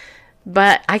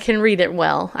 But I can read it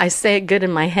well. I say it good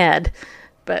in my head.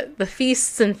 But the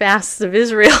Feasts and Fasts of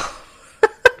Israel.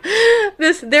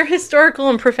 their historical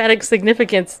and prophetic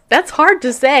significance, that's hard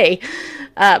to say.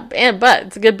 But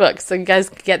it's a good book. So you guys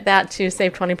can get that to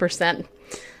save 20%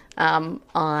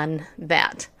 on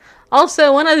that.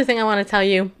 Also, one other thing I want to tell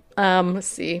you. Let's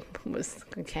see.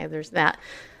 There's that.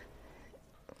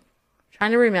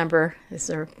 Trying to remember. Is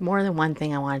there more than one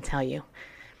thing I want to tell you?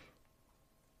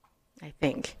 I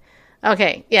think.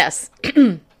 Okay, yes.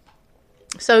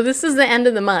 So this is the end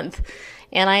of the month,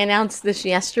 and I announced this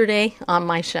yesterday on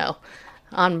my show.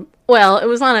 It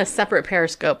was on a separate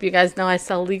Periscope. You guys know I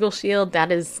sell Legal Shield.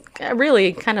 That is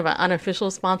really kind of an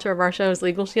unofficial sponsor of our show is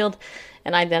Legal Shield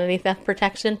and identity theft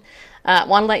protection.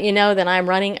 Want to let you know that I'm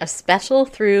running a special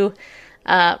through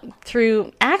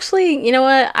actually, you know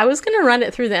what? I was going to run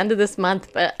it through the end of this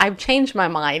month, but I've changed my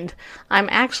mind. I'm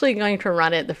actually going to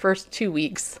run it the first 2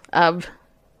 weeks of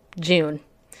June,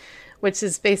 which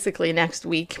is basically next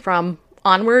week from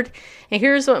onward. And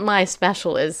here's what my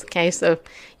special is. Okay, so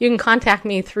you can contact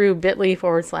me through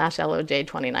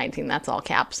bit.ly/LOJ2019. That's all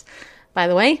caps, by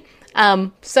the way.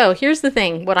 So here's the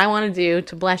thing, what I want to do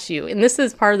to bless you. And this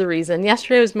is part of the reason.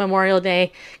 Yesterday was Memorial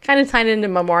Day, kind of tied into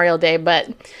Memorial Day,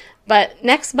 but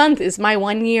next month is my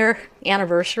 1 year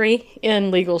anniversary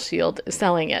in Legal Shield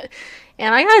selling it.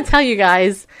 And I got to tell you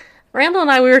guys, Randall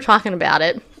and I, we were talking about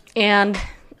it, and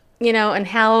and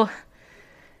how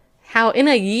in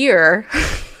a year,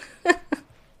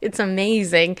 it's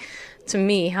amazing to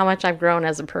me how much I've grown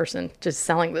as a person just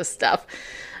selling this stuff.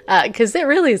 Because it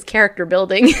really is character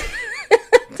building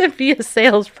to be a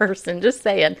salesperson, just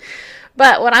saying.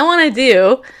 But what I want to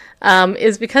do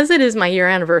is, because it is my year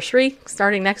anniversary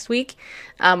starting next week,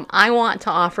 I want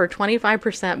to offer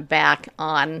 25% back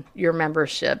on your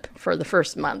membership for the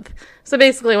first month. So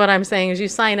basically what I'm saying is you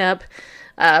sign up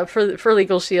for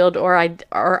Legal Shield or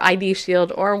ID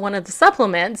Shield or one of the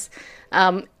supplements,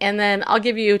 and then I'll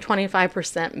give you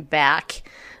 25% back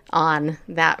on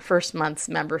that first month's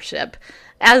membership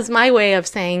as my way of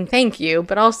saying thank you,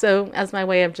 but also as my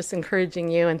way of just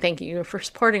encouraging you and thanking you for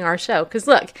supporting our show. Because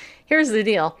look, here's the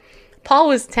deal. Paul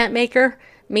was tent maker.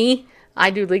 Me,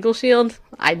 I do Legal Shield.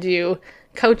 I do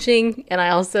coaching, and I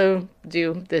also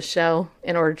do this show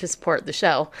in order to support the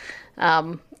show.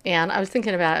 And I was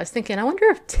thinking about it. I was thinking, I wonder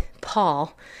if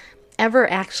Paul ever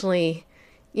actually,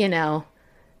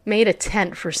 made a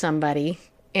tent for somebody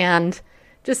and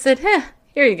just said,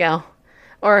 here you go.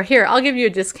 Or here, I'll give you a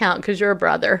discount because you're a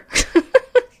brother.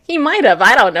 He might have.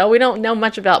 I don't know. We don't know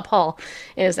much about Paul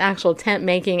and his actual tent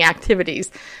making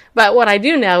activities. But what I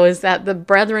do know is that the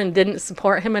brethren didn't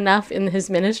support him enough in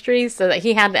his ministry so that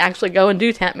he had to actually go and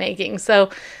do tent making. So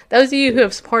those of you who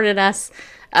have supported us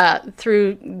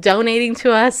through donating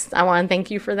to us, I want to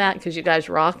thank you for that, because you guys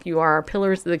rock. You are our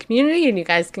pillars of the community, and you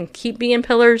guys can keep being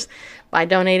pillars by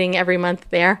donating every month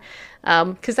there.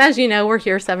 Because as you know, we're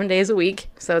here 7 days a week,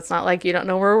 so it's not like you don't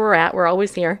know where we're at. We're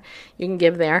always here. You can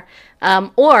give there.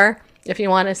 Or if you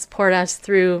want to support us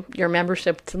through your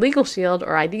membership to Legal Shield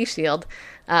or ID Shield,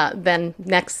 then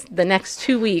the next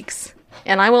 2 weeks,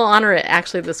 and I will honor it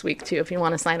actually this week too if you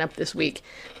want to sign up this week.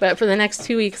 But for the next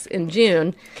 2 weeks in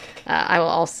June, I will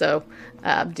also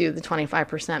do the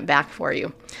 25% back for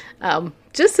you.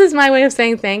 Just as my way of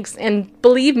saying thanks. And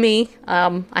believe me,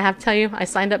 I have to tell you, I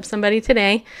signed up somebody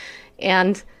today,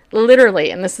 and literally,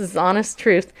 and this is the honest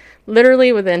truth,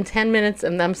 literally within 10 minutes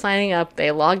of them signing up, they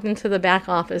logged into the back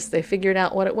office, they figured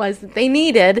out what it was that they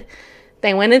needed,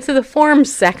 they went into the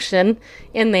forms section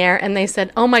in there, and they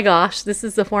said, oh my gosh, this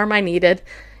is the form I needed.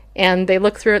 And they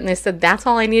looked through it and they said, that's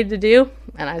all I needed to do?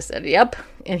 And I said, yep.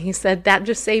 And he said, that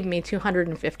just saved me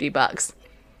 $250.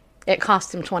 It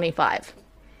cost him $25.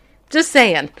 Just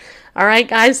saying. All right,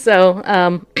 guys. So,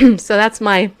 so that's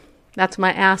my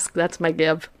ask. That's my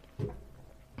give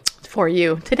for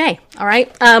you today. All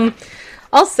right.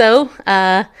 Also,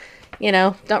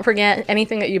 don't forget,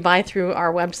 anything that you buy through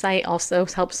our website also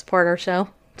helps support our show.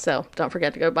 So don't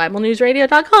forget to go to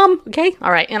BibleNewsRadio.com. Okay.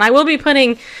 All right. And I will be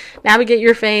putting Navigate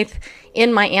Your Faith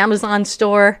in my Amazon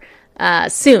store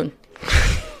soon.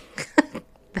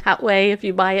 That way, if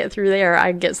you buy it through there,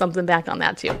 I get something back on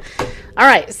that too. All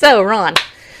right. So Ron,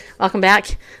 welcome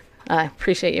back. I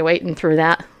appreciate you waiting through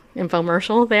that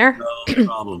infomercial there. No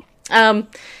problem.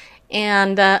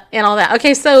 And all that.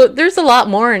 Okay. So there's a lot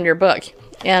more in your book,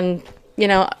 and I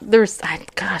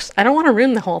don't want to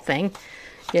ruin the whole thing.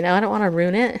 I don't want to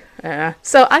ruin it.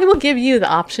 So I will give you the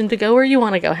option to go where you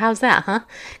want to go. How's that, huh?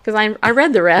 Because I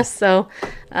read the rest. So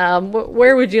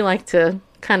where would you like to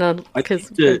kind of... I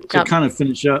think to kind of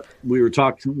finish up, we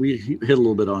hit a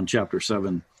little bit on chapter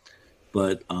 7,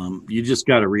 but you just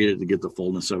got to read it to get the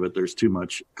fullness of it. There's too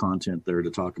much content there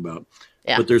to talk about.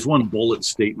 Yeah. But there's one bullet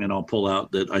statement I'll pull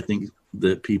out that I think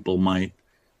that people might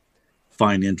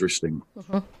find interesting.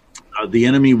 The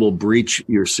enemy will breach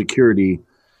your security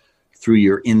through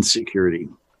your insecurity.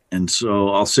 And so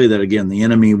I'll say that again, the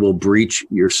enemy will breach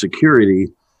your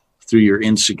security through your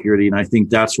insecurity. And I think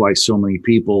that's why so many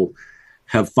people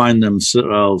have find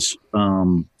themselves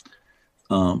kind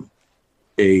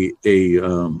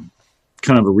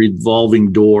of a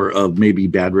revolving door of maybe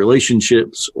bad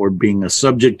relationships, or being a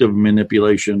subject of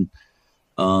manipulation,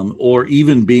 or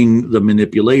even being the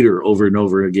manipulator over and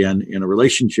over again in a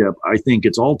relationship. I think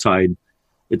it's all tied.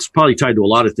 It's probably tied to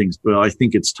a lot of things, but I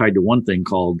think it's tied to one thing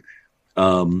called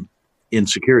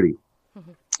insecurity.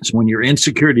 So when you're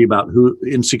insecure about who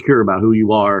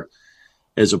you are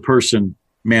as a person,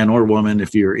 man or woman,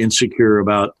 if you're insecure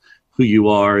about who you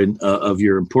are and of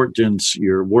your importance,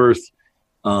 your worth,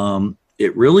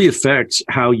 it really affects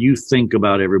how you think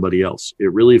about everybody else.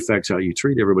 It really affects how you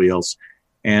treat everybody else.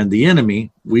 And the enemy,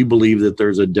 we believe that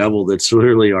there's a devil that's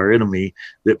literally our enemy,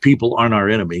 that people aren't our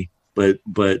enemy, but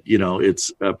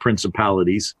it's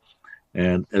principalities.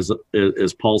 And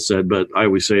as Paul said, but I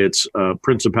always say it's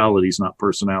principalities, not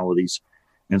personalities.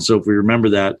 And so if we remember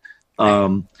that,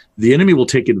 the enemy will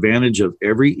take advantage of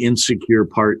every insecure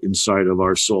part inside of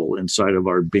our soul, inside of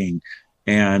our being,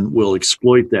 and will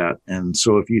exploit that. And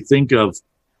so if you think of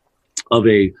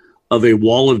a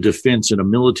wall of defense in a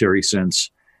military sense,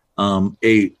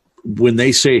 when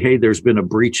they say, hey, there's been a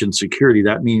breach in security,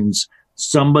 that means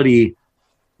somebody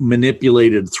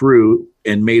manipulated through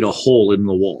and made a hole in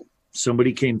the wall.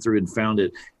 Somebody came through and found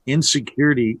it.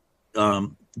 Insecurity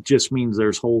just means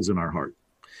there's holes in our heart.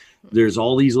 There's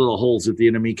all these little holes that the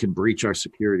enemy can breach our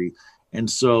security. And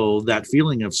so that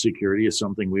feeling of security is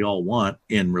something we all want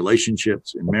in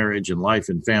relationships, in marriage, in life,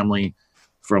 in family,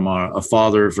 from a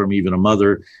father, from even a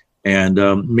mother. And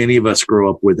many of us grow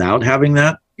up without having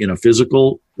that in a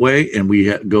physical way. And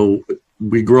we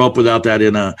grow up without that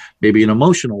in maybe an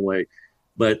emotional way.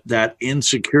 But that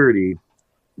insecurity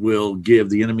will give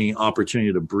the enemy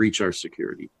opportunity to breach our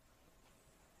security.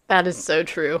 That is so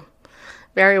true.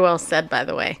 Very well said, by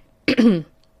the way.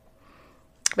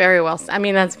 Very well. I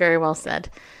mean, that's very well said.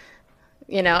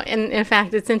 And in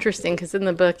fact, it's interesting because in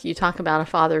the book you talk about a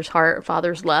father's heart,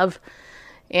 father's love,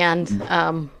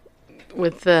 and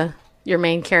with your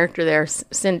main character there,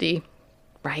 Cindy,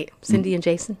 right? Cindy and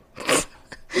Jason.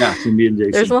 Yeah, Cindy and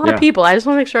Jason. There's a lot of people. I just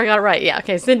want to make sure I got it right. Yeah.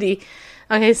 Okay, Cindy.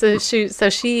 Okay, so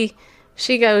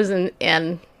she goes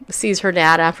and sees her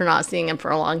dad after not seeing him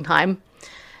for a long time.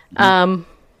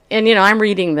 And, I'm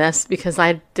reading this because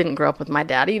I didn't grow up with my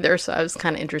dad either, so I was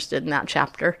kind of interested in that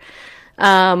chapter.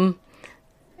 One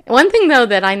thing, though,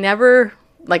 that I never,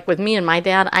 like with me and my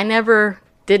dad, I never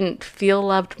didn't feel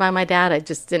loved by my dad. I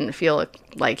just didn't feel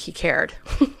like he cared.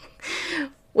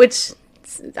 Which,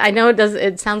 I know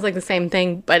it sounds like the same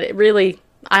thing, but it really,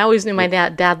 I always knew my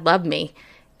dad loved me.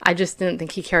 I just didn't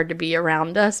think he cared to be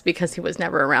around us because he was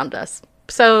never around us.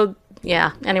 So,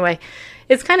 yeah, anyway,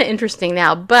 it's kind of interesting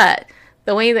now, but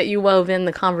the way that you wove in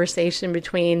the conversation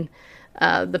between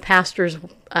the pastor's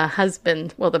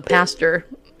husband, the pastor,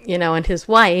 and his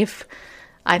wife,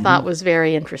 I thought was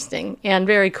very interesting and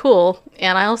very cool.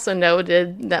 And I also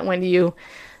noted that when you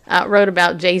wrote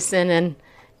about Jason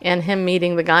and him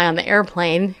meeting the guy on the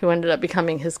airplane who ended up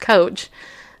becoming his coach,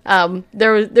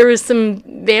 there was some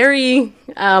very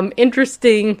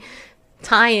interesting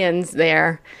tie-ins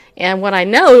there. And what I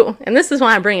know, and this is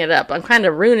why I bring it up, I'm kind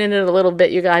of ruining it a little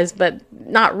bit, you guys, but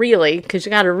not really, because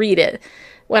you got to read it.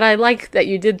 What I like that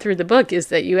you did through the book is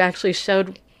that you actually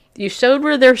showed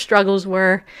where their struggles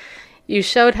were. You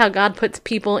showed how God puts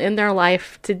people in their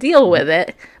life to deal with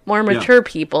it, more mature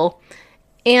people,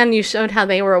 and you showed how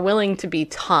they were willing to be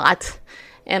taught.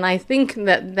 And I think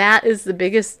that is the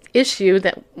biggest issue,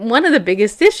 one of the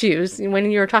biggest issues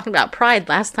when you were talking about pride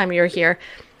last time you were here.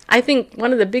 I think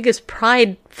one of the biggest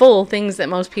prideful things that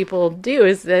most people do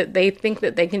is that they think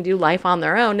that they can do life on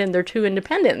their own and they're too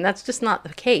independent. And that's just not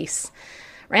the case.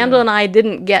 Randall and I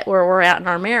didn't get where we're at in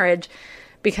our marriage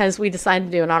because we decided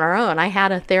to do it on our own. I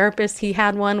had a therapist. He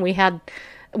had one. We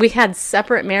had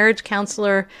separate marriage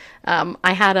counselor.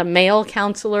 I had a male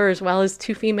counselor as well as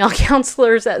 2 female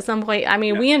counselors at some point. I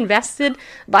mean, we invested.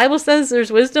 Bible says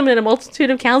there's wisdom in a multitude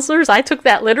of counselors. I took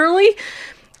that literally.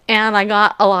 And I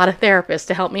got a lot of therapists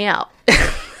to help me out.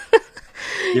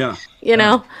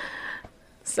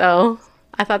 So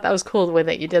I thought that was cool the way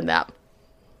that you did that.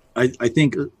 I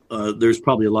think there's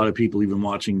probably a lot of people even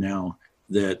watching now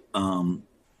that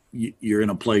you're in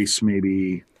a place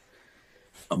maybe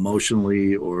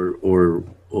emotionally or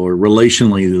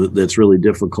relationally that's really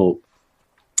difficult.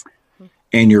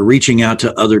 And you're reaching out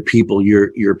to other people,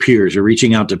 your peers. You're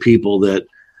reaching out to people that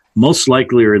most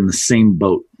likely are in the same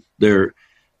boat.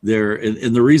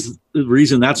 and the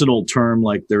reason that's an old term,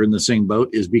 like they're in the same boat,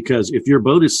 is because if your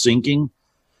boat is sinking,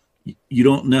 you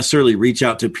don't necessarily reach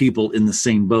out to people in the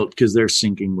same boat because they're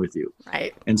sinking with you.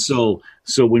 Right. And so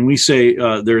when we say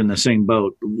they're in the same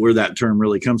boat, where that term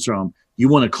really comes from, you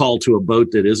want to call to a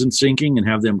boat that isn't sinking and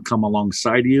have them come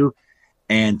alongside you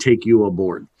and take you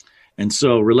aboard. And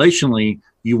so relationally,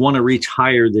 you want to reach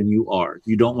higher than you are.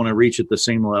 You don't want to reach at the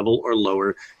same level or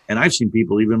lower. And I've seen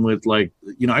people even with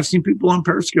I've seen people on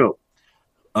Periscope.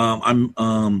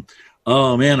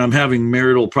 Oh man, I'm having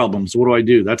marital problems. What do I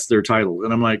do? That's their title.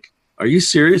 And I'm like, are you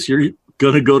serious? You're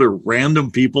going to go to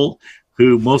random people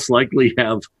who most likely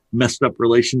have messed up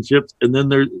relationships. And then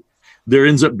there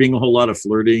ends up being a whole lot of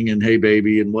flirting and hey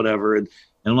baby and whatever. And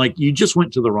I'm like, you just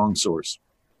went to the wrong source.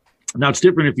 Now it's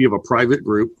different if you have a private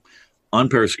group on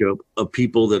Periscope of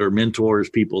people that are mentors,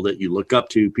 people that you look up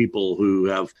to, people who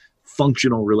have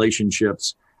functional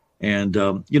relationships. And,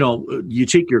 you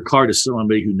take your car to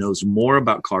somebody who knows more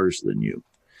about cars than you.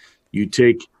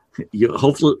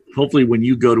 Hopefully when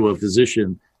you go to a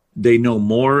physician, they know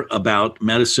more about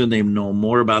medicine. They know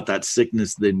more about that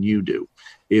sickness than you do.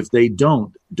 If they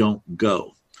don't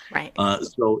go. Right.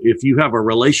 So if you have a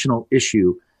relational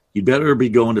issue, you better be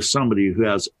going to somebody who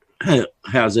has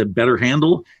a better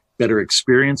handle, better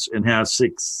experience, and has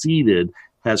succeeded,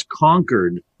 has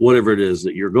conquered whatever it is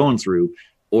that you're going through.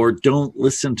 Or don't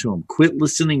listen to them. Quit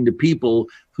listening to people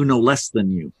who know less than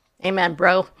you. Amen,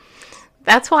 bro.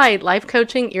 That's why life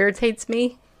coaching irritates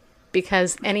me,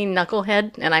 because any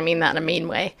knucklehead, and I mean that in a mean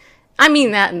way, I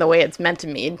mean that in the way it's meant to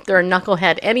mean. They're a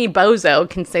knucklehead. Any bozo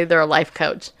can say they're a life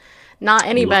coach. Not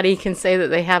anybody can say that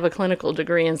they have a clinical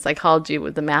degree in psychology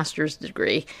with a master's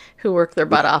degree, who work their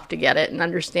butt off to get it and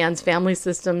understands family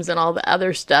systems and all the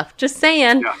other stuff. Just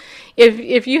saying,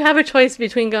 if you have a choice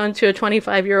between going to a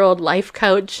 25-year-old life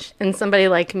coach and somebody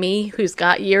like me who's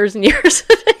got years and years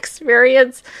of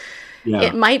experience,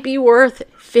 it might be worth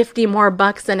 $50 more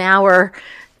an hour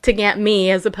to get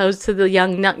me as opposed to the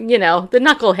young, the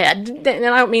knucklehead. And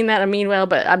I don't mean that in a mean way,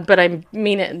 but I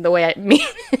mean it in the way I mean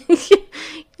it.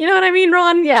 You know what I mean,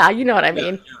 Ron? Yeah, you know what I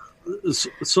mean.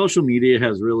 Social media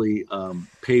has really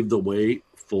paved the way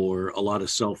for a lot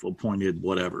of self-appointed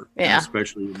whatever,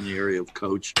 especially in the area of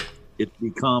coach.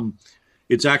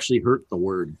 It's actually hurt the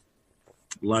word.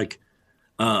 Like,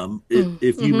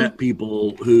 if you met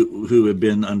people who have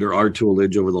been under our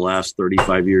tutelage over the last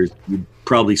 35 years, you'd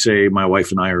probably say my wife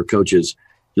and I are coaches.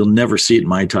 You'll never see it in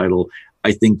my title.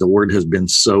 I think the word has been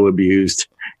so abused.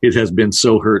 It has been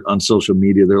so hurt on social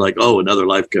media. They're like, oh, another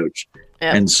life coach.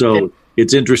 Yep. And so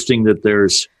it's interesting that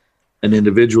there's an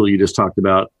individual you just talked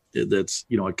about that's,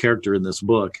 a character in this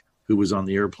book who was on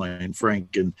the airplane,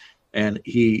 Frank, and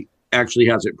he actually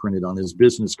has it printed on his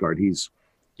business card. He's,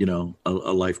 a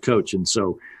life coach. And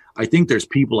so I think there's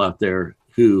people out there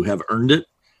who have earned it,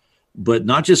 but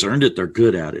not just earned it, they're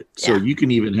good at it. So you can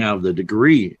even have the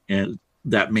degree and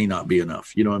that may not be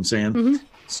enough. You know what I'm saying? Mm-hmm.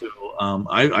 So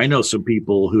I know some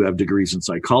people who have degrees in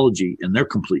psychology and they're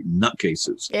complete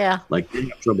nutcases. Yeah. Like they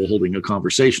have trouble holding a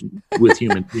conversation with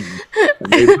human beings.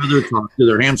 And they'd rather talk to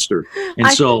their hamster. And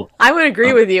I would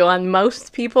agree with you on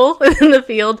most people in the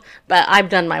field, but I've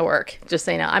done my work. Just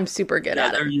so you know, I'm super good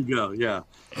at it. There you go. Yeah.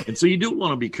 And so you do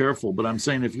want to be careful, but I'm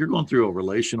saying if you're going through a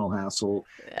relational hassle,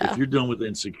 if you're dealing with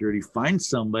insecurity, find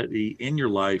somebody in your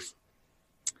life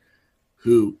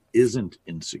who isn't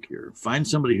insecure. Find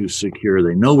somebody who's secure.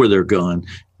 They know where they're going.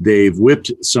 They've whipped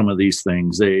some of these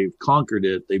things. They've conquered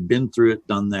it. They've been through it,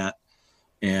 done that.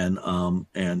 And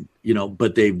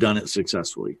but they've done it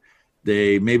successfully.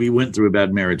 They maybe went through a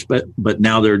bad marriage, but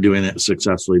now they're doing it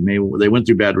successfully. Maybe they went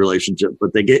through bad relationship,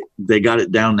 but they got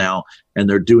it down now and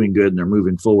they're doing good and they're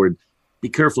moving forward. Be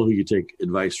careful who you take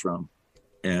advice from.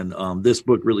 And this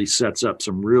book really sets up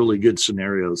some really good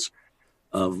scenarios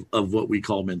of what we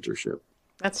call mentorship.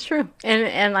 That's true.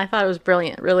 And I thought it was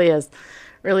brilliant. It really is.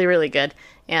 Really, really good.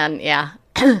 And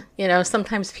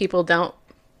sometimes people don't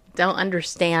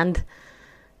understand.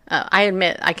 I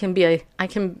admit I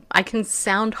can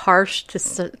sound harsh to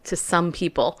some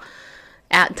people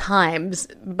at times,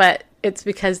 but it's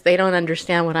because they don't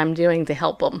understand what I'm doing to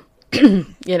help them.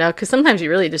 Because sometimes you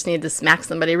really just need to smack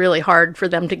somebody really hard for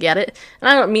them to get it. And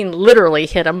I don't mean literally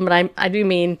hit them, but I do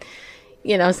mean,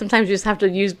 sometimes you just have to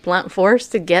use blunt force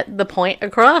to get the point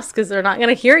across because they're not going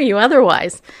to hear you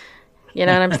otherwise. You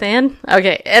know what I'm saying?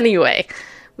 Okay, anyway,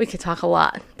 we could talk a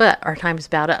lot, but our time's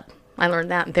about up. I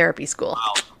learned that in therapy school.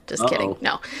 Wow. Just kidding.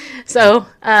 No. So,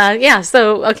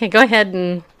 okay, go ahead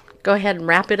and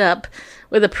wrap it up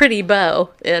with a pretty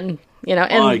bow and.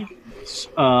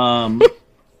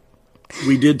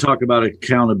 we did talk about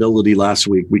accountability last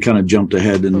week. We kind of jumped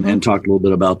ahead and talked a little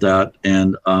bit about that.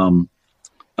 And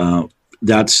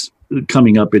that's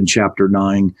coming up in chapter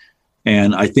 9.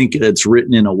 And I think it's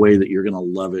written in a way that you're going to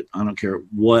love it. I don't care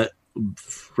what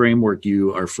framework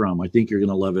you are from. I think you're going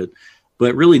to love it.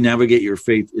 But really, Navigate Your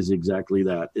Faith is exactly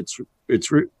that. It's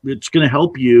going to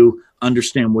help you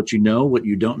understand what you know, what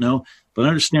you don't know, but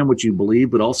understand what you believe,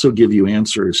 but also give you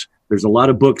answers. There's a lot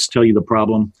of books tell you the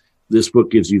problem. This book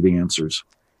gives you the answers.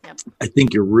 Yep. I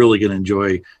think you're really going to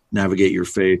enjoy Navigate Your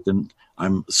Faith. And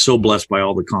I'm so blessed by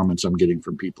all the comments I'm getting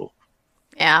from people.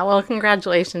 Yeah, well,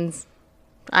 congratulations.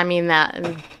 I mean that.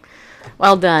 And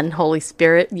well done, Holy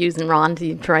Spirit, using Ron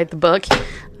to write the book.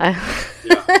 I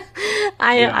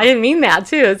didn't mean that,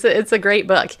 too. It's a great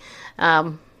book.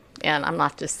 And I'm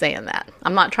not just saying that.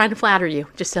 I'm not trying to flatter you,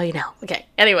 just so you know. Okay,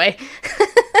 anyway.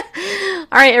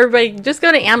 All right, everybody, just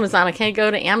go to Amazon, okay?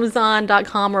 Go to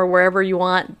Amazon.com or wherever you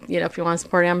want. You know, if you want to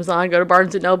support Amazon, go to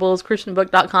Barnes & Noble's,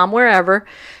 ChristianBook.com, wherever.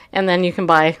 And then you can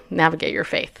buy Navigate Your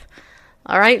Faith.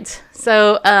 All right.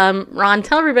 So, Ron,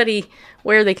 tell everybody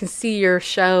where they can see your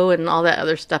show and all that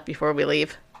other stuff before we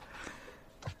leave.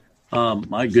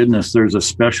 My goodness, there's a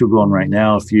special going right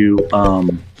now. If you,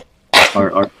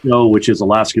 our show, which is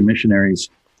Alaska Missionaries,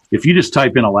 if you just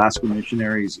type in Alaska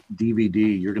Missionaries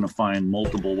DVD, you're going to find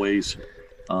multiple ways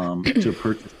to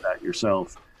purchase that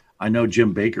yourself. I know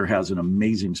Jim Baker has an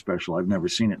amazing special. I've never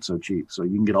seen it so cheap. So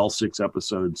you can get all 6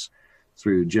 episodes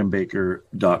through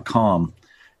jimbaker.com.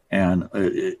 And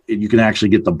you can actually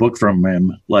get the book from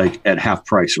him like at half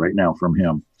price right now from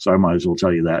him. So I might as well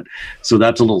tell you that. So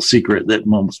that's a little secret that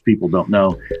most people don't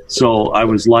know. So I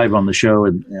was live on the show,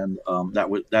 and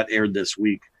that aired this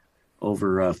week.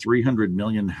 Over 300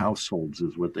 million households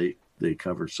is what they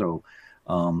cover. So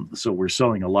we're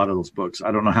selling a lot of those books.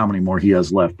 I don't know how many more he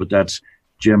has left, but that's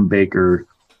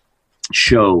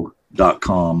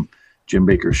jimbakershow.com,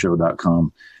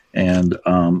 jimbakershow.com.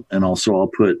 And also I'll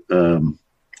put a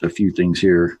few things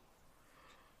here.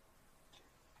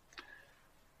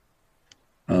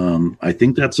 I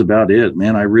think that's about it,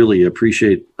 man. I really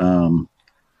appreciate the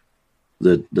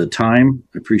time.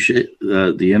 I appreciate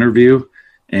the interview,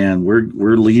 and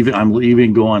we're leaving. I'm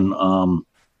leaving, going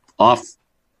off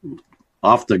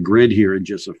the grid here in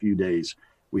just a few days.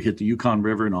 We hit the Yukon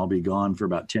River, and I'll be gone for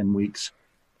about 10 weeks.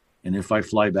 And if I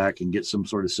fly back and get some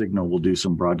sort of signal, we'll do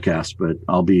some broadcasts. But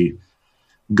I'll be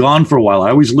gone for a while. I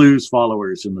always lose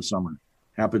followers in the summer.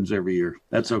 Happens every year.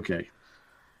 That's okay.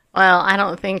 Well, I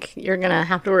don't think you're going to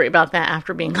have to worry about that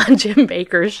after being on Jim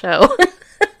Baker's show.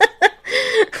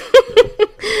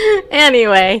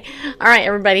 Anyway, all right,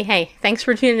 everybody. Hey, thanks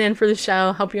for tuning in for the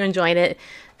show. Hope you enjoyed it.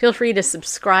 Feel free to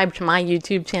subscribe to my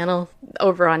YouTube channel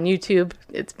over on YouTube.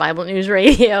 It's Bible News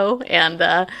Radio.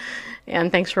 And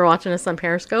thanks for watching us on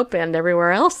Periscope and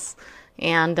everywhere else.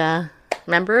 And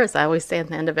remember, as I always say at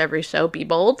the end of every show, be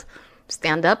bold,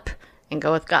 stand up, and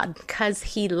go with God, because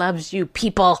He loves you,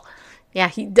 people. Yeah,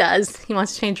 He does. He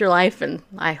wants to change your life, and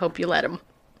I hope you let Him.